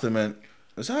drove past and went,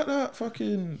 is that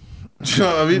fucking... Do you know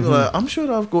what I mean? Like, I'm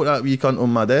sure I've got that wee cunt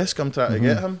on my desk. I'm trying to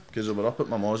get him, because we were up at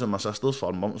my ma's and my sister's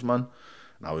for months, man.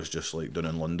 And I was just like down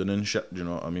in London and shit, do you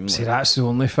know what I mean? See, that's the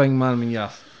only thing, man, when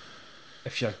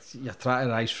if you're trying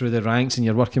to rise through the ranks and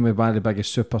you're working with one of the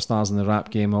biggest superstars in the rap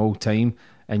game of all time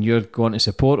and you're going to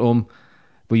support them,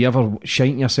 will you ever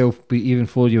shine yourself even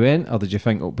before you went, or did you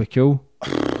think it'll be cool?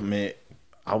 Mate,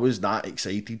 I was that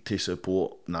excited to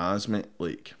support Nas, mate.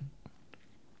 Like,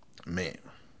 mate,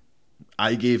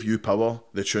 I Gave You Power,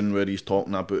 the tune where he's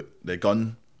talking about the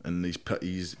gun and he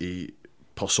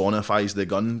personifies the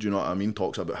gun, do you know what I mean?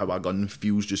 Talks about how a gun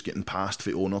feels just getting passed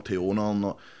from owner to owner and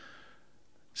not.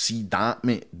 See that,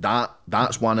 mate,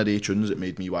 that's one of the tunes that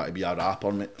made me want to be a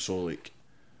rapper, mate. So like,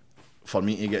 for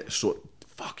me to get so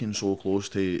close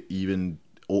to even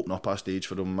open up a stage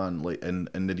for them, man, like, and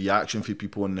the reaction for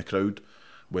people in the crowd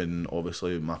when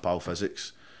obviously my pal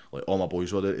Physics, like all my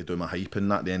boys were there to do my hype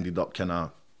and that, they ended up kind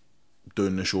of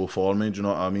doing the show for me, do you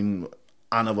know what I mean?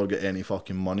 I never get any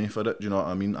fucking money for it, do you know what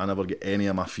I mean? I never get any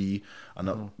of my fee, and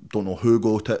I don't know who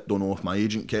got it, don't know if my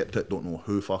agent kept it, don't know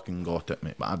who fucking got it,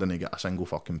 mate, but I didn't get a single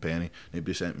fucking penny.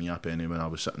 Nobody sent me a penny when I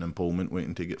was sitting in Pullman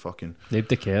waiting to get fucking...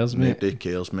 Nobody cares, mate. Nobody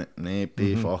cares, mate.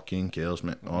 Nobody fucking cares,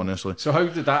 mate, honestly. So how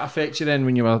did that affect you then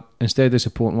when you were, instead of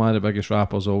supporting one of the biggest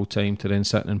rappers of all time, to then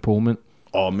sitting in Pullman?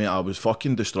 Oh, mate, I was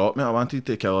fucking distraught, mate. I wanted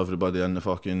to kill everybody in the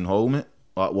fucking hall, mate.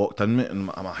 Like, walked in, mate, and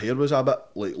my hair was a bit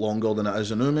like longer than it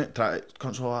is now, mate. Try to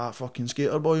console that fucking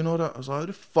skater boy and all that. I was like, how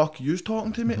the fuck are you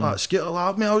talking to me? Like, skater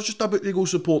lad, mate. I was just about to go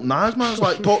support Nas, man. I was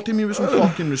like, talk to me with some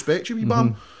fucking respect, you wee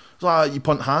bum. It's like, you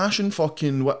punt hash and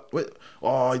fucking what?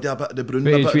 Oh, I did a bit of the brown, a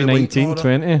bit of the 19,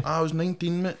 20? I was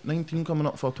 19, mate. 19 coming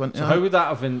up for 20. So how would that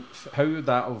have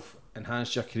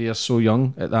enhanced your career so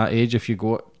young at that age if you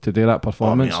got to do that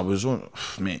performance? Oh, mate, I was on,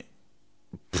 mate.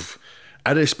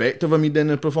 Irrespective of me doing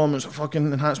the performance, it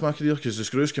fucking enhanced my career because the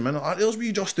screws came in like, there's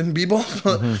wee Justin Bieber,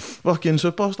 fucking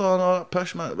superstar and all that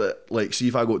pish, man. But like, see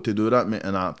if I got to do that, mate,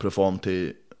 and I performed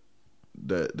to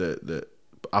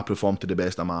I performed to the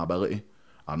best of my ability,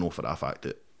 I know for a fact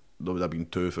that there would have been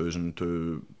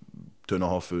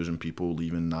 2,500 people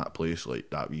leaving that place, like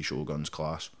that wee Shogun's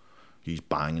class. He's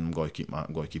banging. I'm going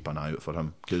to keep an eye out for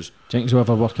him. Cause, do you think he'll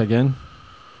ever work again?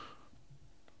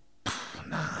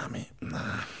 Nah, mate,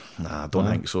 nah, I don't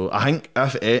think so. I think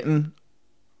if anything,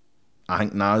 I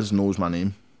think Nas knows my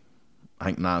name. I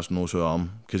think Nas knows who I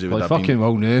am, because he would have fucking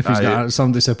well know if he's got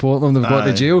somebody support them, they've got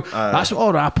to jail. That's what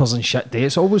all rappers and shit do.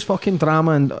 It's always fucking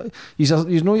drama, and he's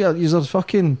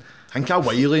fucking. I think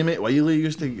Wiley, mate. Wiley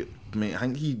used to get, mate. I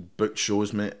think he booked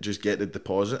shows, mate. Just get the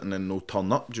deposit and then no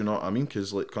turn up. Do you know what I mean?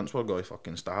 Because like cunts were going to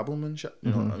fucking stab him and shit.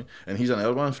 You know what I mean? And he's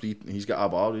another one. He's got a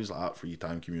bar. He's like free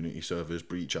time community service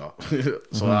breacher.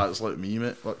 So that's like me,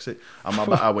 mate. Fuck's sake. I'm a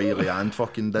bit of Wiley and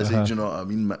fucking Dizzy. Do you know what I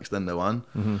mean? Mixed into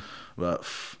one. But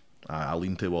I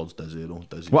lean towards Dizzy though.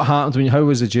 What happened how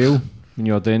was the jail when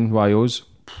you were doing YOs?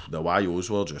 The YOs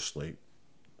were just like.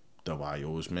 The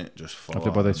YOs, mate, just full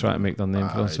everybody trying to make their name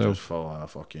for themselves. Just full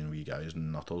of fucking wee guys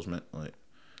and nutters, mate. Like,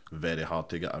 very hard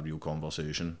to get a real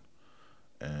conversation.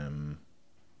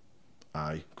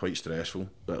 Quite stressful.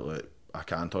 But like, I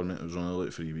can't turn it. It was only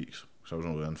like 3 weeks, so I was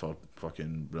only in for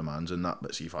fucking remands and that.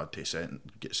 But see if I had to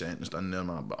get sentenced in there,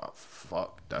 man. But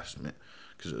fuck this, mate,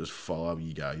 because it was full of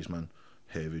wee guys, man.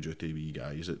 Heavy duty wee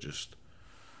guys that just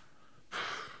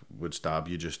would stab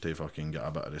you just to fucking get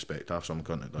a bit of respect off some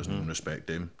cunt that doesn't even respect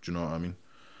them. Do you know what I mean?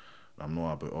 I'm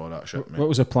not about all that shit, mate. What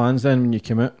was the plans then when you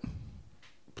came out?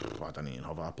 I didn't even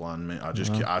have a plan, mate. I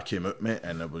came out, mate,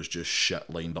 and it was just shit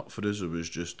lined up for us. It was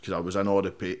just because I was in all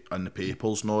the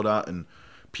papers and all that, and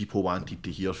people wanted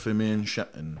to hear from me and shit,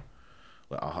 and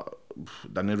like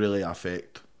didn't really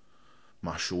affect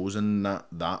my shows and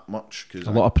that much. Cause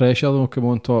lot of pressure though come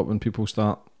on top when people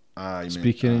start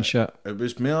speaking, mate, and shit. It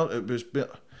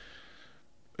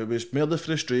was more the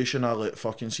frustration I like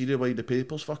fucking see the way the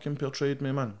papers fucking portrayed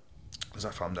me, man. As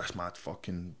if I'm this mad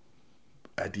fucking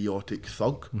idiotic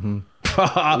thug.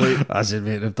 That's it,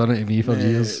 mate. They've done it to me for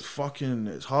years. It's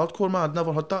hardcore, man. I'd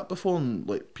never heard that before. And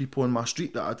like people in my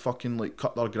street that had fucking like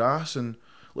cut their grass and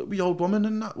like wee old women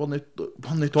and that when they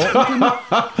talking to me,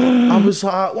 I was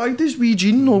like, why does wee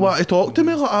Jean know what to talk to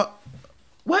me like that?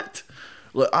 What?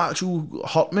 Like actual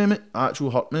hurt me, mate.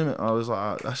 I was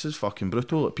like, this is fucking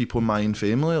brutal. Like people in my own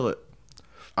family, like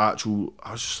I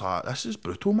was just like, this is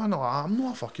brutal, man. Like, I'm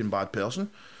not a fucking bad person.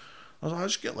 I was like, I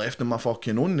just get left on my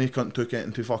fucking own. They couldn't took it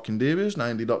into fucking Davies and I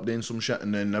ended up doing some shit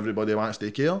and then everybody wants to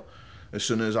care. As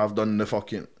soon as I've done the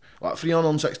fucking, like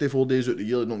 364 days out of the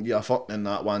year, I don't give a fuck. And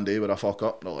that one day where I fuck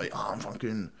up, they're like, I'm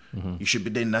fucking, you should be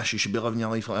doing this, you should be living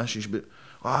your life like this, you should be,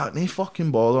 no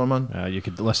fucking bother, man. You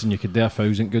could do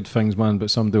 1,000 good things, man, but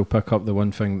somebody will pick up the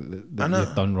one thing that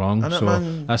you've done wrong.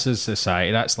 This is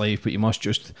society, that's life, but you must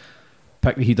just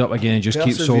pick the heat up again and just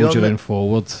keep soldiering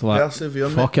forward. Like,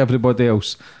 fuck everybody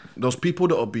else. There's people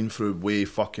that have been through way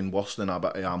fucking worse than a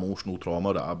bit of emotional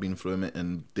trauma that I've been through, mate,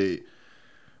 and they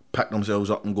pick themselves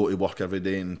up and go to work every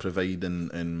day and provide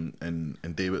and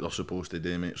do what they're supposed to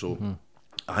do, mate. So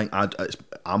I think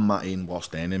I'm my own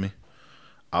worst enemy.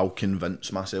 I'll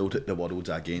convince myself that the world's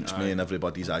against me and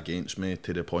everybody's against me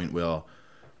to the point where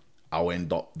I'll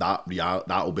end up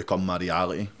that'll become my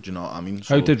reality. Do you know what I mean?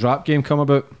 How did Rap Game come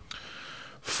about?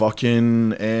 Fucking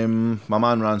my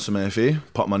man Ransom FA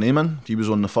put my name in. He was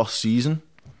on the first season,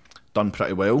 done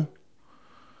pretty well.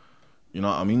 You know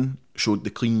what I mean? Showed the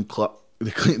clean clip.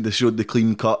 They showed the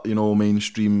clean cut, you know,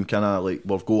 mainstream kind of like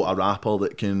we've got a rapper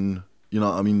that can, you know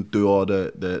what I mean, do all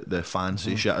the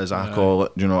fancy shit as I call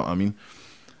it. Do you know what I mean?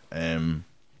 I'm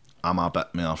a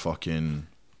bit more fucking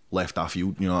left of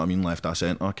field, you know what I mean, left of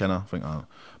centre kind of thing.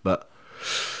 But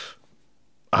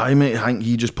I think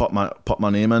he just put my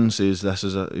name in, says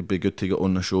it'd be good to get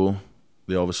on the show.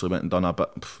 They obviously went and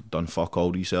done fuck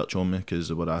all research on me because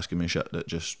they were asking me shit that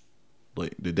just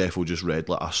like the defo just read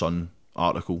like a Sun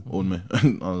article on me.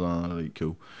 And I was like, right,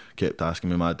 cool. Kept asking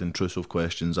me mad intrusive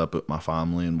questions about my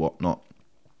family and whatnot.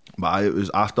 But it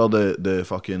was after the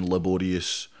fucking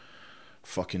laborious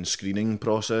fucking screening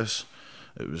process.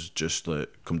 It was just like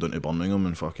come down to Birmingham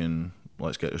and fucking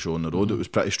let's get the show on the road. It was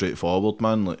pretty straightforward,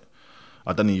 man. Like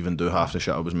I didn't even do half the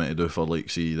shit I was meant to do for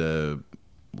like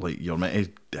you're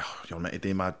meant to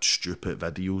do mad stupid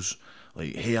videos.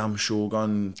 Like, hey, I'm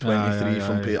Shogun 23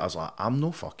 from Pay. I was like, I'm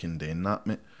no fucking doing that,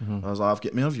 mate. I was like, I've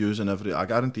got more views and I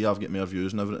guarantee I've got more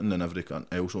views and everything than everyone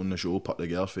else on the show put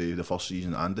together for the first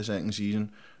season and the second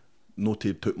season. No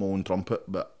to toot my own trumpet,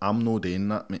 but I'm no doing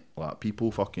that, mate. Like,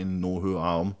 people fucking know who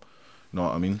I am. You know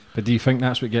what I mean? But do you think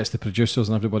that's what gets the producers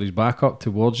and everybody's back up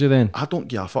towards you then? I don't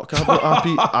give a fuck about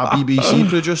a BBC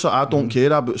producer. I don't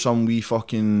care about some wee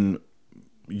fucking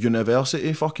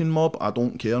university fucking mob. I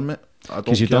don't care, mate.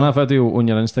 Because you've done a video on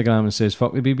your Instagram and says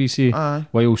fuck the BBC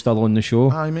while still on the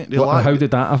show. Aye, mate. What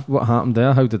happened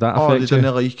there? How did that affect you? They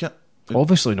didn't like it.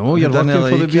 Obviously no, you're working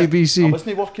for the BBC. I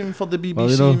wasn't working for the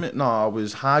BBC, mate. No, I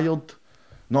was hired.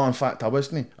 No, in fact, I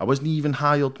wasn't even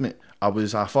hired, mate. I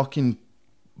was a fucking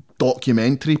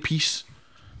documentary piece.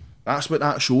 That's what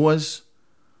that show is.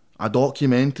 A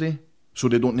documentary. So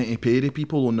they don't need to pay the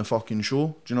people on the fucking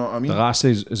show. Do you know what I mean? The last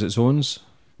is it Zones?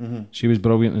 She was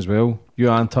brilliant as well. You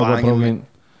and her were brilliant.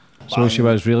 So she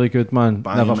was really good, man.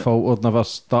 Never faltered, never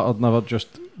stuttered, never just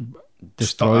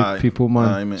destroyed people,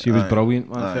 man. She was brilliant,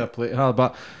 man. Fair play to her.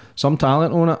 But some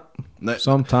talent on it.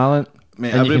 Some talent.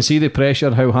 Mate, and you can see the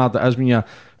pressure, how hard it is when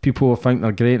people think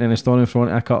they're great and they stand in front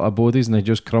of a couple of bodies and they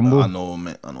just crumble. I know,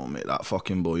 mate. That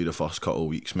fucking boy, the first couple of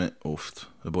weeks, mate.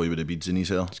 The boy with the beads in his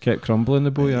hair. Just kept crumbling,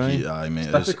 the boy, aye, mate.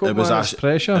 It's difficult, it's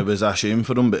pressure. It was a shame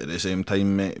for him, but at the same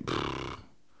time, mate,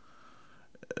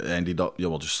 it ended up, you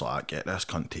were just like, get this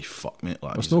cunt to fuck, mate.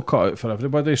 Like, it's no cut out for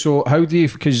everybody. So how do you,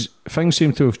 because things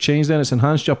seem to have changed then, it's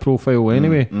enhanced your profile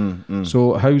anyway.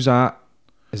 So how's that?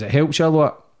 Has it helped you a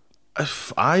lot?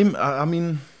 I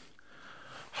mean,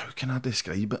 how can I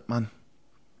describe it, man?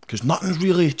 Because nothing's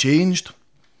really changed.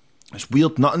 It's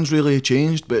weird, nothing's really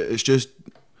changed, but it's just...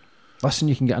 Listen,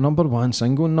 you can get a #1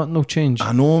 single and nothing will change.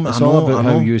 I know, it's all about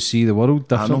how you see the world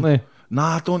differently.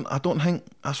 Nah, I don't think,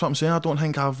 that's what I'm saying, I don't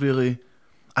think I've really...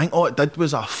 I think all it did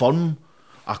was affirm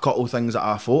a couple of things that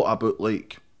I thought about,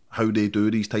 like how they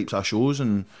do these types of shows,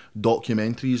 and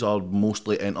documentaries are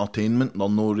mostly entertainment. They're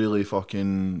not really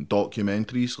fucking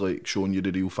documentaries, like showing you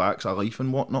the real facts of life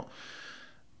and whatnot.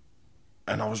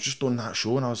 And I was just on that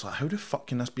show and I was like, how the fuck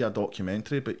can this be a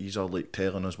documentary but these are like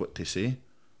telling us what to say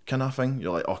kind of thing?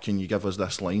 You're like, oh, can you give us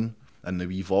this line? And the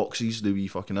wee voxes, the wee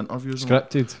fucking interviews.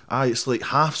 Scripted. It's like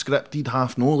half scripted,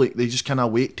 half no. Like they just kind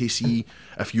of wait to see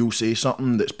if you'll say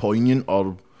something that's poignant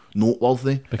or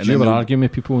noteworthy. Because you were arguing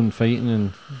with people and fighting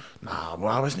and... Nah, well,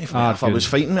 I wasn't fighting. If I was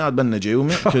fighting, mate, I'd been in the jail,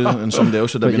 mate, and somebody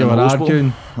else would have been in the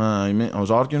hospital. Aye, mate, I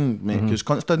was arguing, mate, because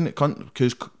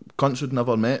cunts would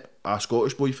never met a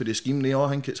Scottish boy for the scheme. They all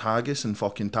think it's haggis and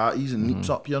fucking tatties and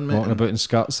neeps up here, mate. Walking about in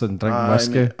skirts and drinking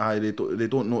whiskey. Mate, aye, they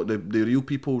don't know, the real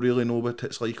people really know what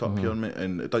it's like up here, mate,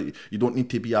 and you don't need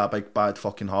to be a big bad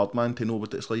fucking hard man to know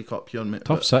what it's like up here, mate.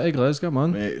 Tough city, Glasgow,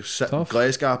 man. Mate,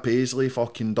 Glasgow, Paisley,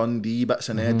 fucking Dundee, bits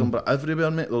in Edinburgh, everywhere,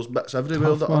 mate. There's bits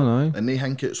everywhere tough one, and they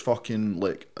think it's fucking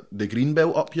like the green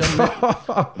belt up here, mate.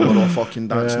 We're all fucking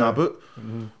dancing about.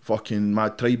 Fucking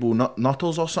mad tribal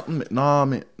nutters or something, mate. Nah,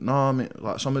 mate.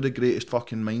 Like some of the greatest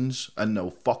fucking minds in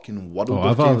the fucking world.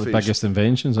 Ever, the biggest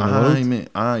inventions in the world. Aye, mate,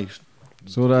 aye.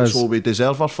 So we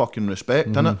deserve our fucking respect,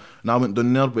 innit? And I went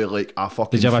down there with like a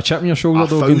fucking... Did you have a chip on your shoulder,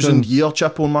 though? 1,000-year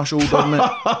chip on my shoulder, mate.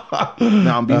 Mate,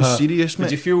 I'm being serious, mate.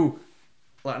 Did you feel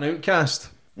like an outcast?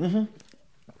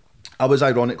 I was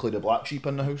ironically the black sheep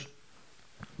in the house,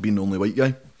 being the only white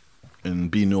guy, and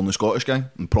being the only Scottish guy,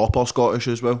 and proper Scottish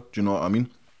as well. Do you know what I mean?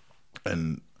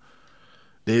 And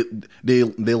they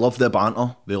love the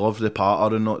banter, they love the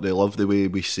patter and they love the way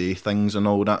we say things and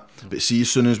all that. But see, as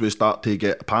soon as we start to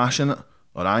get passionate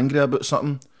or angry about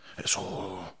something, it's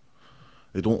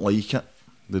they don't like it.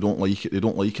 They don't like it. They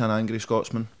don't like an angry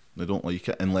Scotsman. They don't like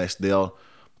it unless they're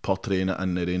portraying it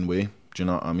in their own way. Do you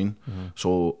know what I mean?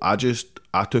 So I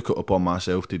took it upon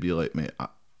myself to be like, mate,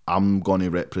 I'm going to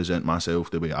represent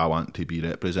myself the way I want to be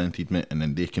represented, mate, and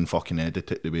then they can fucking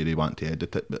edit it the way they want to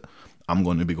edit it, but I'm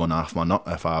going to be going off my nut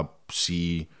if I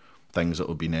see things that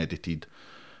have been edited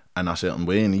in a certain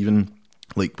way. And even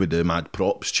like with the mad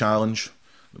props challenge,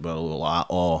 well, like,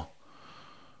 oh,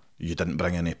 you didn't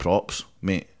bring any props,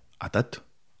 mate. I did.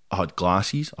 I had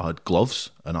glasses, I had gloves,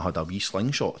 and I had a wee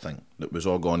slingshot thing that was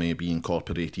all going to be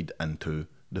incorporated into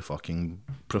the fucking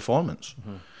performance.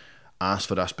 Asked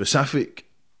for a specific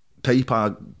type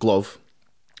of glove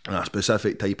and a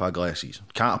specific type of glasses.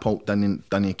 Catapult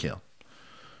didn't care.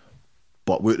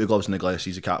 But with the gloves and the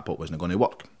glasses, the catapult wasn't going to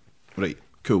work. Right,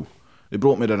 cool. They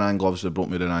brought me the wrong gloves, they brought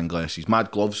me the wrong glasses. Mad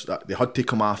gloves, that they had to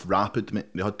come off rapid, mate.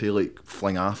 They had to like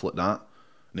fling off like that.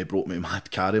 And they brought me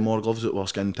mad Carrymore gloves that were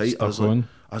skin tight. I was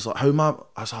like, how am I?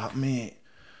 I was like, mate,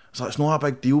 it's not a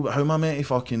big deal, but how am I meant to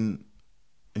fucking...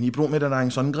 And you brought me the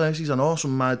wrong sunglasses and all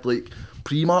some mad like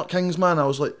Primark Kings, man. I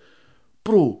was like,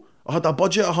 bro, I had a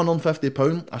budget of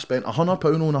 £150. I spent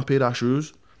 £100 on a pair of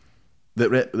shoes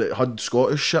that had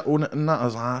Scottish shit on it and that. I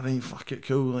was like, right, fuck it,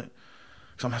 cool. Like,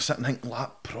 so I'm sitting thinking,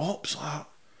 like, props, like,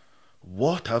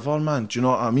 whatever, man. Do you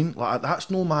know what I mean? Like, that's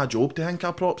no my job to think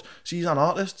of props. See, as an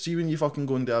artist, see when you fucking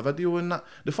go and do a video and that,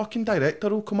 the fucking director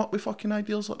will come up with fucking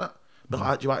ideas like that. But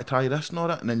like, do you want to try this and all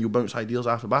that? And then you bounce ideas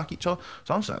off the back each other.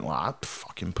 So I'm sitting like,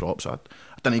 fucking props. I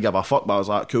didn't give a fuck, but I was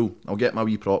like, cool, I'll get my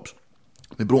wee props.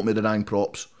 They brought me the nine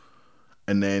props,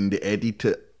 and then they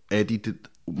edited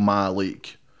my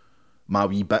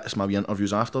wee bits, my wee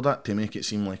interviews after that to make it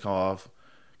seem like, oh,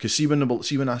 because see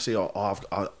when I say, oh,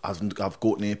 I've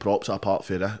got no props apart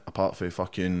for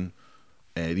fucking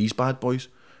these bad boys.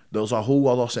 There's a whole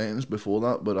other sentence before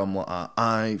that, but I'm like,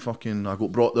 I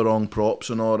got brought the wrong props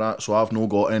and all that, so I've no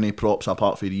got any props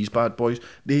apart for these bad boys.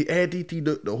 They edited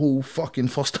out the whole fucking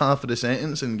first half of the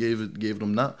sentence and gave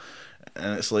them that,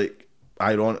 and it's like,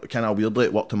 ironic, kind of weirdly,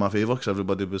 it worked in my favour because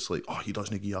everybody was like, oh, he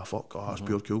doesn't give a fuck, oh, that's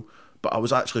pure cool. But I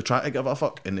was actually trying to give it a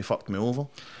fuck and they fucked me over.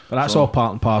 But that's all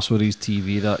part and parcel of his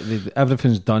TV. That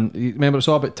everything's done. Remember, it's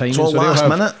all about timing. It's all last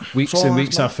minute. Weeks and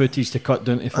weeks of footage to cut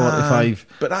down to 45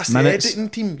 but that's minutes. The editing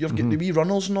team. You've got the wee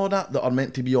runners and all that are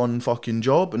meant to be on fucking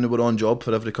job, and they were on job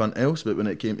for every cunt else. But when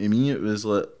it came to me, it was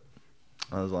like,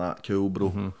 I was like, cool, bro.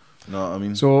 You know what I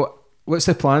mean? So, what's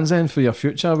the plans then for your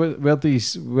future? Where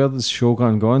does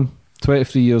Shogun gone?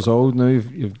 23 years old now.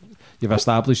 You've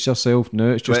established yourself now.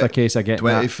 It's just a case of getting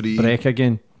 23, that break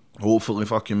again. Hopefully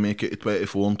fucking make it to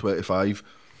 24 and 25.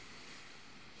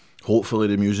 Hopefully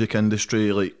the music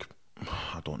industry, like,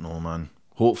 I don't know, man.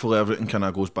 Hopefully everything kind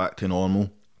of goes back to normal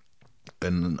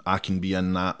and I can be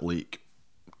in that, like,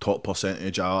 top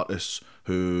percentage of artists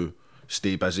who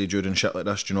stay busy during shit like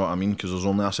this. Do you know what I mean? Because there's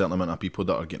only a certain amount of people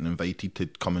that are getting invited to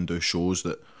come and do shows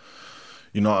that,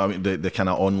 you know what I mean, the kind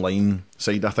of online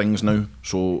side of things now.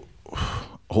 So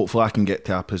hopefully I can get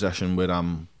to a position where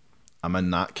I'm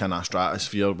in that kind of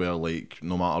stratosphere where, like,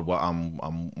 no matter what,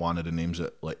 I'm one of the names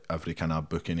that, like, every kind of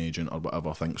booking agent or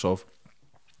whatever thinks of.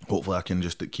 Hopefully I can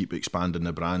just keep expanding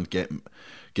the brand,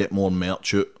 get more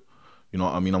merch out. You know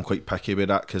what I mean? I'm quite picky with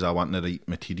that because I want the right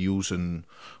materials and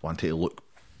want it to look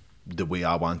the way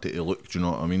I want it to look. Do you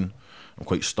know what I mean? I'm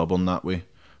quite stubborn that way.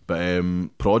 But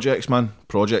projects, man.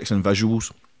 Projects and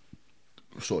visuals.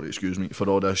 Sorry, excuse me. For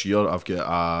all this year, I've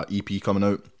got a EP coming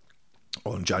out.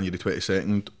 on January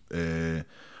 22nd.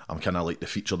 I'm kind of like the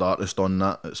featured artist on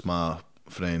that. It's my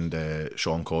friend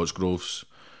Sean Cosgrove's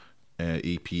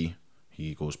EP.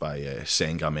 He goes by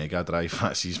Senga Mega Drive.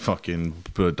 That's his fucking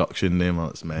production name.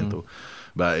 That's mental.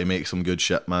 But he makes some good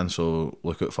shit, man. So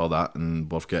look out for that.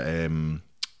 And we've got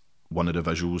one of the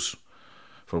visuals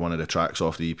for one of the tracks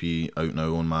off the EP out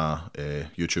now on my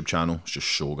YouTube channel. It's just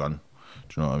Shogun.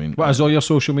 Do you know what I mean? What is all your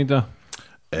social media?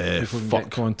 Fuck.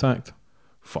 Get contact.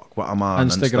 Fuck, what am I on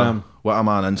Instagram? Insta? What am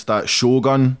I on Insta?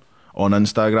 Shogun on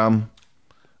Instagram,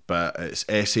 but it's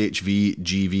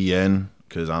SHVGVN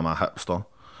because I'm a hipster.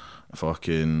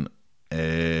 Fucking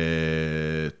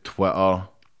Twitter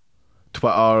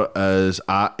is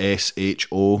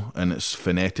 @SHO and it's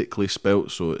phonetically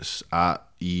spelt, so it's @ESSAICHOH.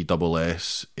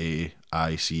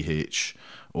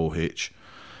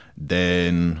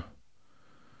 Then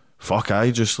I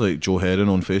just like Joe Herring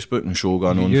on Facebook and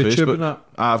Shogun on YouTube Facebook. and that?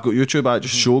 I've got YouTube.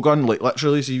 Just Shogun, like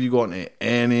literally. See if you go into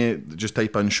any, just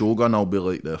type in Shogun. I'll be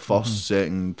like the first,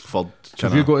 second, third. So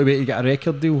have you got to wait to get a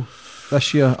record deal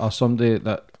this year, or somebody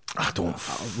that I don't.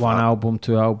 One album,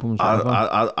 2 albums,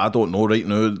 whatever? I don't know right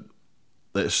now.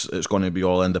 It's going to be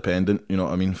all independent. You know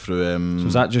what I mean? Through so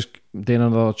is that just doing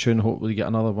another tune? Hopefully, get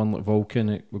another one like Vulcan.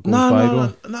 It goes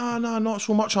viral. Nah, not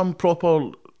so much. I'm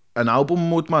proper in album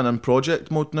mode, man, in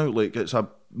project mode now. Like it's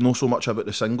not so much about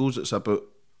the singles. It's about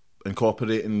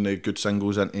incorporating the good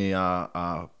singles into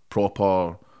a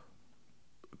proper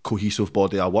cohesive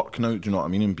body of work now. Do you know what I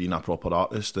mean? And being a proper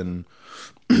artist and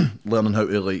learning how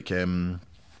to like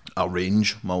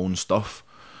arrange my own stuff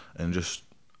and just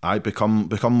I become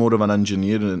more of an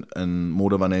engineer and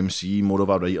more of an MC, more of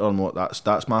a writer. And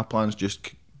that's my plans.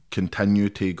 Just continue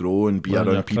to grow and be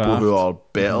around people who are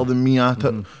better than me at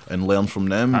it and learn from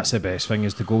them. That's the best thing,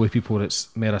 is to go with people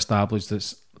that's more established,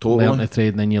 that's totally learn to trade,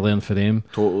 and then you learn for them.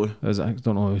 Totally. I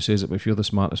don't know who says it, but if you're the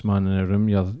smartest man in the room,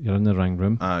 you're in the ring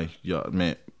room. Aye, yeah,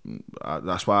 mate.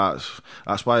 That's why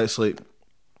it's like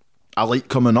I like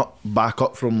coming back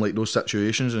up from like those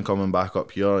situations and coming back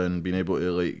up here and being able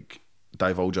to like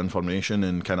divulge information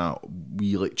and kind of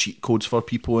wee like cheat codes for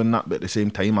people and that. But at the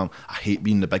same time, I hate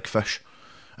being the big fish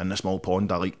in the small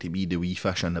pond. I like to be the wee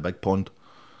fish in the big pond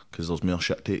because there's more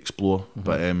shit to explore.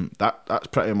 But that's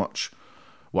pretty much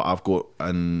what I've got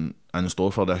in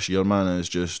store for this year, man. Is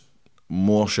just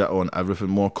more shit on everything,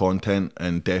 more content,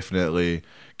 and definitely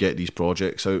get these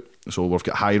projects out. So we've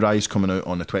got High Rise coming out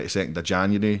on the 22nd of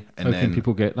January. And how can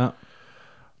people get that?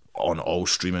 On all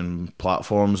streaming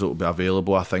platforms, it will be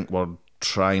available. I think we're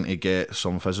trying to get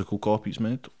some physical copies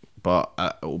made, but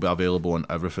it will be available on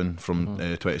everything from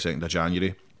 22nd of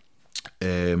January.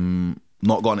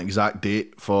 Not got an exact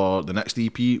date for the next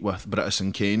EP with Britis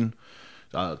and Kane,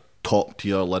 a top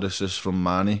tier lyricist from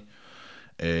Manny.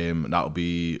 That'll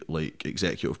be like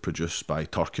executive produced by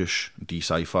Turkish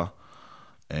D-Cypher.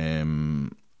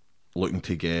 Looking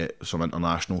to get some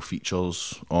international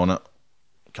features on it.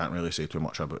 Can't really say too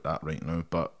much about that right now,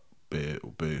 but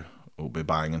it'll be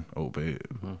banging. It'll be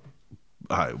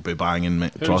banging,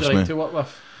 mate. Trust me. Who would you like to work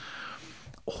with?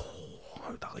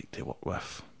 Who would I like to work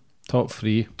with? Top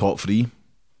 3. Top 3.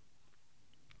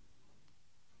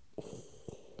 Who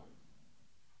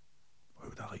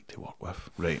would I like to work with?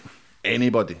 Right.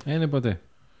 Anybody.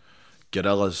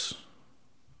 Gorillaz.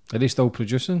 Are they still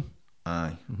producing?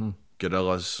 Aye.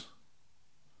 Gorillaz.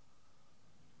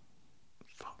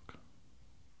 Fuck.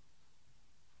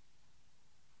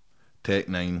 Tech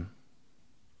 9.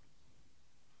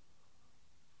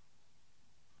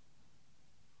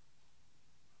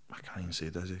 I can't even say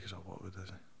Dizzy because I've worked with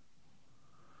Dizzy.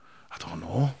 I don't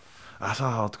know. That's a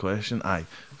hard question. Aye.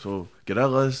 So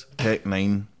Gorillaz, Tech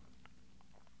 9.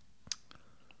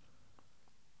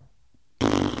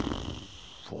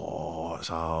 Oh, it's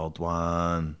a hard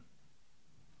one.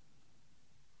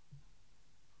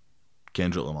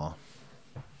 Kendrick Lamar.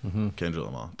 Kendrick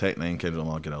Lamar. Tech 9, Kendrick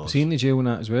Lamar, Gorillaz. Is he in the jail in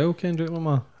that as well, Kendrick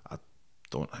Lamar? I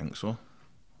don't think so.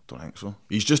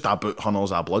 He's just about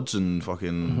Hunters of Bloods and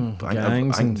fucking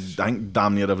I think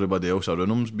damn near everybody else around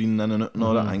him's been in and out and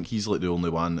all that. I think he's like the only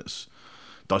one that's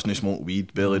doesn't smoke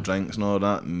weed, barely drinks and all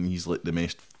that, and he's like the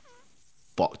most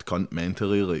fucked cunt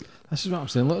mentally. Like, this is what I'm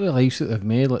saying. Look at the lives that they've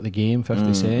made, like The Game,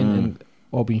 50 Cent, and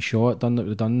all been shot, done what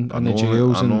they've done in the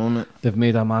jails, and they've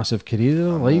made a massive career of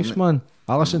their lives, man.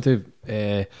 I listened to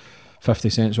 50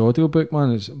 Cent's audiobook,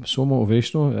 man. It's so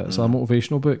motivational. It's a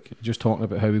motivational book, just talking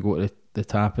about how we go to the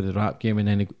top of the rap game, and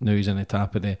then now he's in the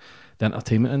top of the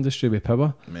entertainment industry with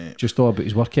Power. Mate, just all about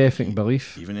his work ethic and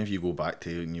belief. Even if you go back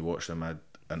to and you watch them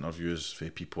interviews for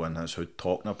people in his hood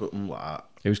talking about him like that.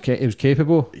 He was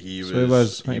capable. He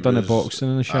was done the boxing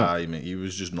and the shit. Aye, mate, he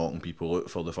was just knocking people out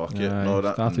for the fuck it and all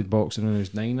that. Started boxing when he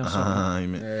was 9 or something. Aye,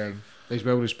 mate. He's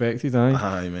well respected, aye.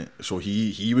 Aye, mate. So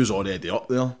he was already up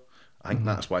there. I think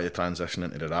that's why the transition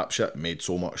into the rap shit made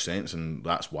so much sense, and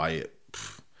that's why it.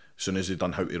 As soon as he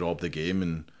done How to Rob the Game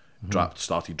and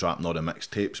started dropping all the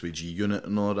mixtapes with G Unit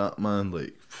and all that, man,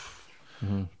 like.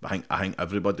 I think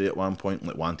everybody at one point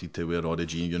like wanted to wear all the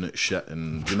G Unit shit,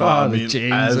 and you know what I mean.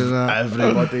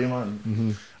 Everybody,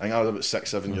 man. I think I was about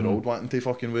 6-7 year old wanting to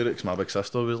fucking wear it because my big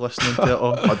sister was listening to it.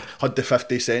 All. Had the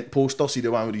 50 Cent poster. See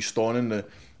the one where he's stoning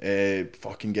the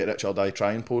fucking Get Rich or Die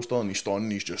Trying poster, and he's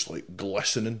stoning. He's just like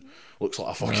glistening. Looks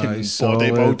like a fucking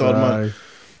bodybuilder, man.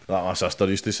 Like my sister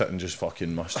used to sit and just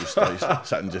fucking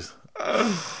sit and just.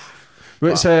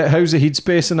 How's the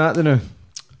headspace in that now?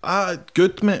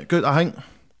 Good, mate, good. I think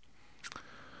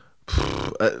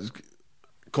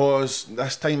because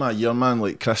this time of year, man,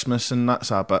 like Christmas and that's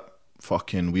a bit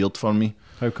fucking weird for me.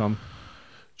 How come?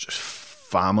 Just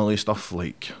family stuff.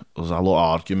 Like there's a lot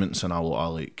of arguments and a lot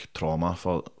of like trauma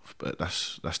for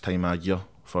this time of year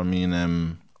for me.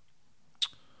 And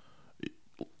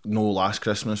no last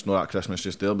Christmas, no that Christmas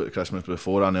just there, but the Christmas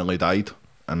before I nearly died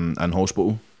in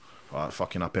hospital.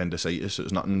 Fucking appendicitis. It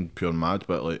was nothing pure mad,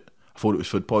 but like. I thought it was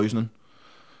food poisoning,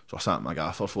 so I sat in my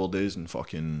gaff for 4 days and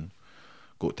fucking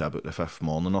got to about the 5th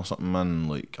morning or something, man.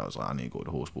 Like I was like, I need to go to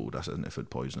the hospital. This isn't food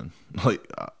poisoning. Like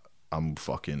I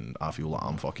feel like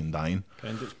I'm fucking dying.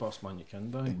 Appendix burst, man, you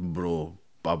can die, bro.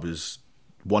 I was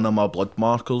one of my blood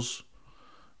markers.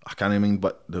 I can't even remember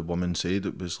what the woman said.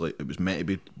 It was like it was meant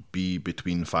to be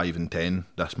between 5 and 10.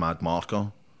 This mad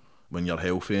marker when you're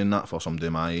healthy and that for somebody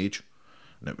my age,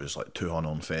 and it was like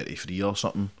 233 or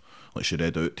something. Like she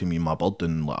read out to me my blood,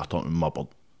 and like I thought my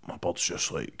blood's just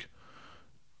like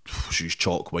she's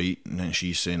chalk white, and then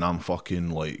she's saying I'm fucking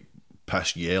like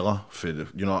piss yellow for the,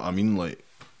 you know what I mean? Like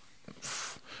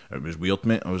it was weird,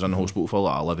 mate. I was in the hospital for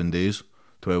like 11 days,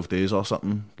 12 days or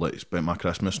something. Like spent my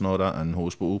Christmas and all that in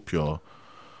hospital, pure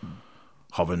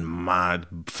having mad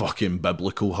fucking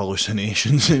biblical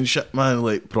hallucinations and shit, man.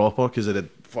 Like proper because I did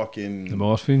fucking the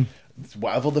morphine.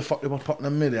 Whatever the fuck they were putting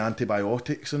in me, the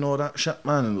antibiotics and all that shit,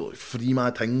 man, and like 3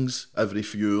 mad things every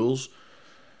few hours.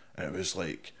 And it was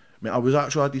like, I mean, I was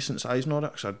actually a decent size and all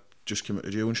that, because I'd just come out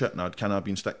of jail and shit, and I'd kind of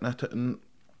been sticking at it, and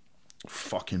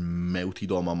fucking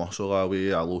melted all my muscle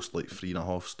away. I lost like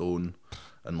 3.5 stone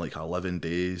in like 11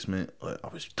 days, mate. Like I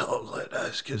was totally like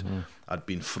this, because I'd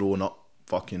been throwing up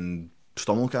fucking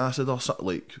stomach acid or something,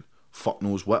 like fuck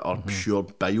knows what, or pure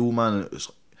bile, man. And it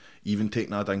was even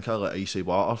taking a drink of like icy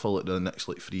water for like the next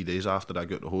like 3 days after I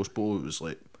got to the hospital, it was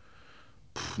like,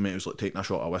 mate, it was like taking a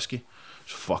shot of whiskey.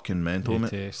 It's fucking mental, mate.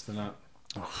 Tasting that.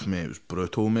 Oh, mate, it was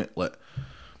brutal, mate. Like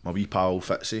my wee pal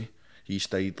Fitzy, he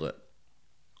stayed like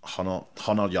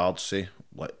 100 yards, say,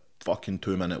 like fucking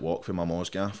 2-minute walk from my mom's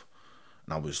gaff,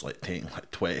 and I was like taking like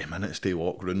 20 minutes to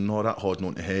walk round and all that, holding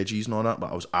on to hedges and all that,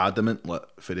 but I was adamant like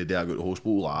for the day I got to the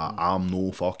hospital, like I'm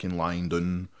no fucking lying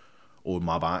down on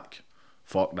my back.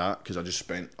 Fuck that, because I just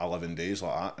spent 11 days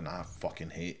like that, and I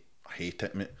fucking hate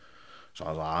it, mate. So I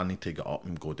was like, I need to get up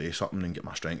and go do something and get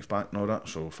my strength back and all that.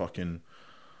 So fucking,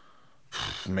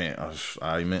 mate, I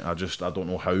don't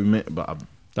know how, mate, but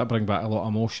that bring back a lot of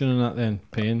emotion in that then,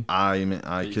 pain. Aye, mate,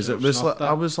 aye, because it was like,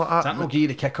 I was like, does that not give you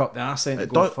to kick up the ass then to it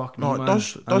go, does, fuck no, me, it man,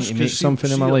 does, I need to make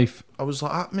something in my life. I was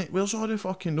like, mate, where's all the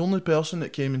fucking, the only person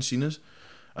that came and seen us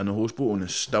in the hospital and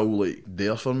is still like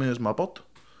there for me is my bud.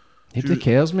 Nobody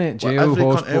cares, mate. Jail,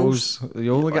 hospitals,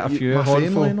 you only get a few. My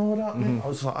family and all that, mate. I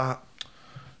was like,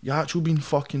 you actually being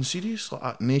fucking serious?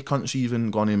 Like, no cunt's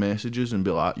even gone to messages and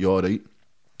be like, you alright?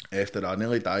 After I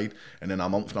nearly died, and then a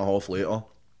month and a half later,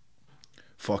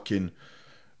 fucking,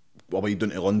 what were you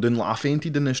doing to London? Like, I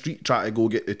fainted in the street, trying to go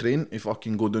get the train to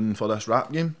fucking go down for this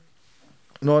rap game.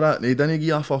 And all that, they didn't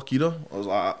give a fuck either. I was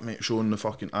like, mate, showing the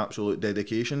fucking absolute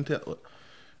dedication to it. Like,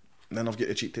 then I've got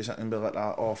the cheek to sit and be like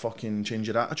that, oh, fucking change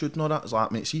your attitude and all that. It's like,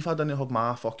 mate, see if I didn't have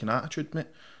my fucking attitude, mate,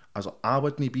 I was like, I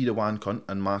wouldn't be the one cunt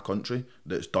in my country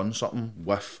that's done something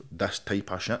with this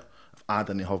type of shit if I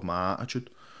didn't have my attitude.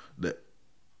 That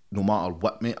no matter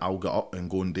what, mate, I'll get up and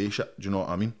go and do shit. Do you know what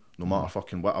I mean? No matter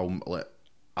fucking what,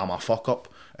 I'm a fuck up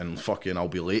and fucking I'll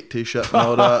be late to shit and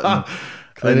all that. And,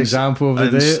 Clear example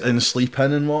of the day. And sleep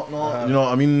in and whatnot. You know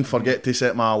what I mean? Forget to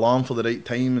set my alarm for the right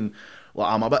time, and like,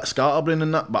 I'm a bit scatterbrained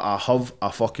in that, but I have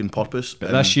a fucking purpose.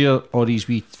 But this year, all these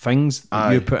wee things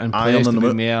that you put in place to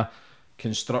be more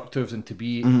constructive and to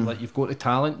be like, you've got the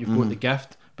talent, you've got the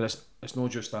gift, but it's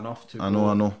not just enough to I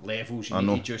know levels. You I need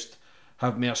know. to just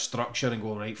have more structure and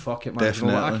go, right, fuck it, man. Definitely.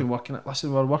 You know what, I can work in it.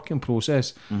 Listen, we're a working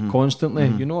process constantly.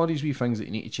 You know all these wee things that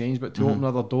you need to change, but to open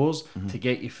other doors to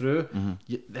get you through,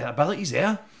 the ability's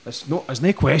there. There's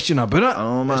no question about it. I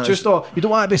know, man. It's just you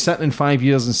don't want to be sitting in 5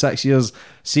 years and 6 years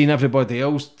seeing everybody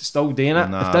else still doing it.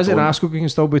 Nah, if Dizzy Rascal can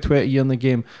still be 20 years in the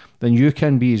game, then you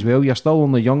can be as well. You're still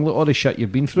only young. Look at all the shit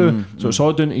you've been through. So it's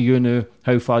all down to you now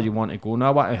how far you want to go. Now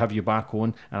I want to have you back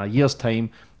on in a year's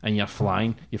time and you're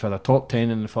flying. You've had a top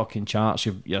 10 in the fucking charts.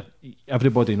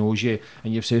 Everybody knows you,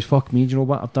 and you've said, fuck me, do you know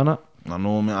what, I've done it. I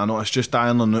know, mate. I know. It's just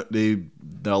ironing out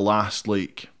the last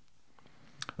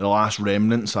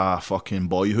remnants of fucking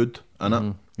boyhood,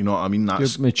 innit? You know what I mean?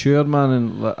 That's you're mature, man,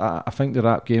 and I think the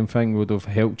rap game thing would have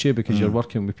helped you because you're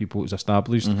working with people who's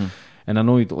established. And I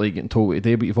know you don't like getting told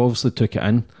today, but you've obviously took it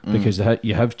in because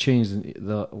you have changed.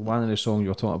 One of the songs you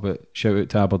were talking about, shout out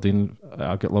to Aberdeen,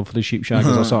 I've got love for the Sheep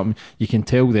Shaggers or something. You can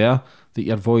tell there that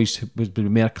your voice was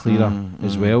being more clearer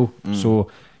as well. So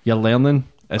you're learning.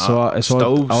 It's all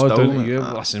down to you.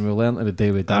 Listen, we'll learn to the day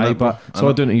we die, but it's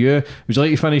all down to you. Would you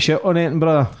like to finish it on anything,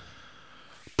 brother?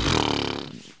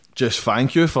 Just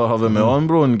thank you for having me on,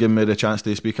 bro, and giving me the chance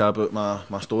to speak about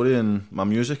my story and my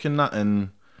music and that, and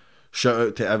shout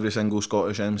out to every single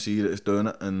Scottish MC that's doing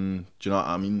it, and do you know what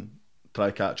I mean?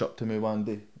 Try catch up to me one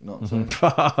day. You know what I'm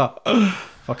saying?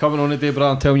 For coming on today,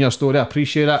 brother, and telling your story, I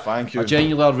appreciate it. Thank you. I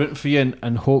genuinely are rooting for you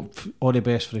and hope all the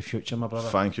best for the future, my brother.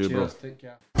 Thank you, cheers, bro. Take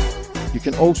care. You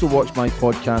can also watch my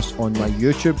podcast on my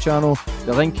YouTube channel.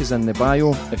 The link is in the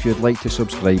bio if you'd like to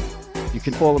subscribe. You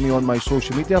can follow me on my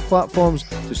social media platforms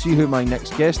to see who my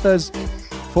next guest is.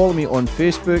 Follow me on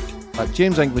Facebook at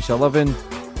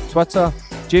JamesEnglish11, Twitter,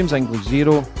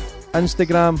 JamesEnglish0,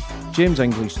 Instagram,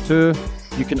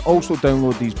 JamesEnglish2. You can also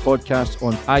download these podcasts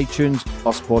on iTunes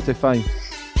or Spotify.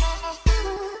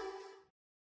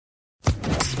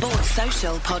 Sports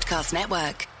Social Podcast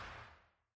Network.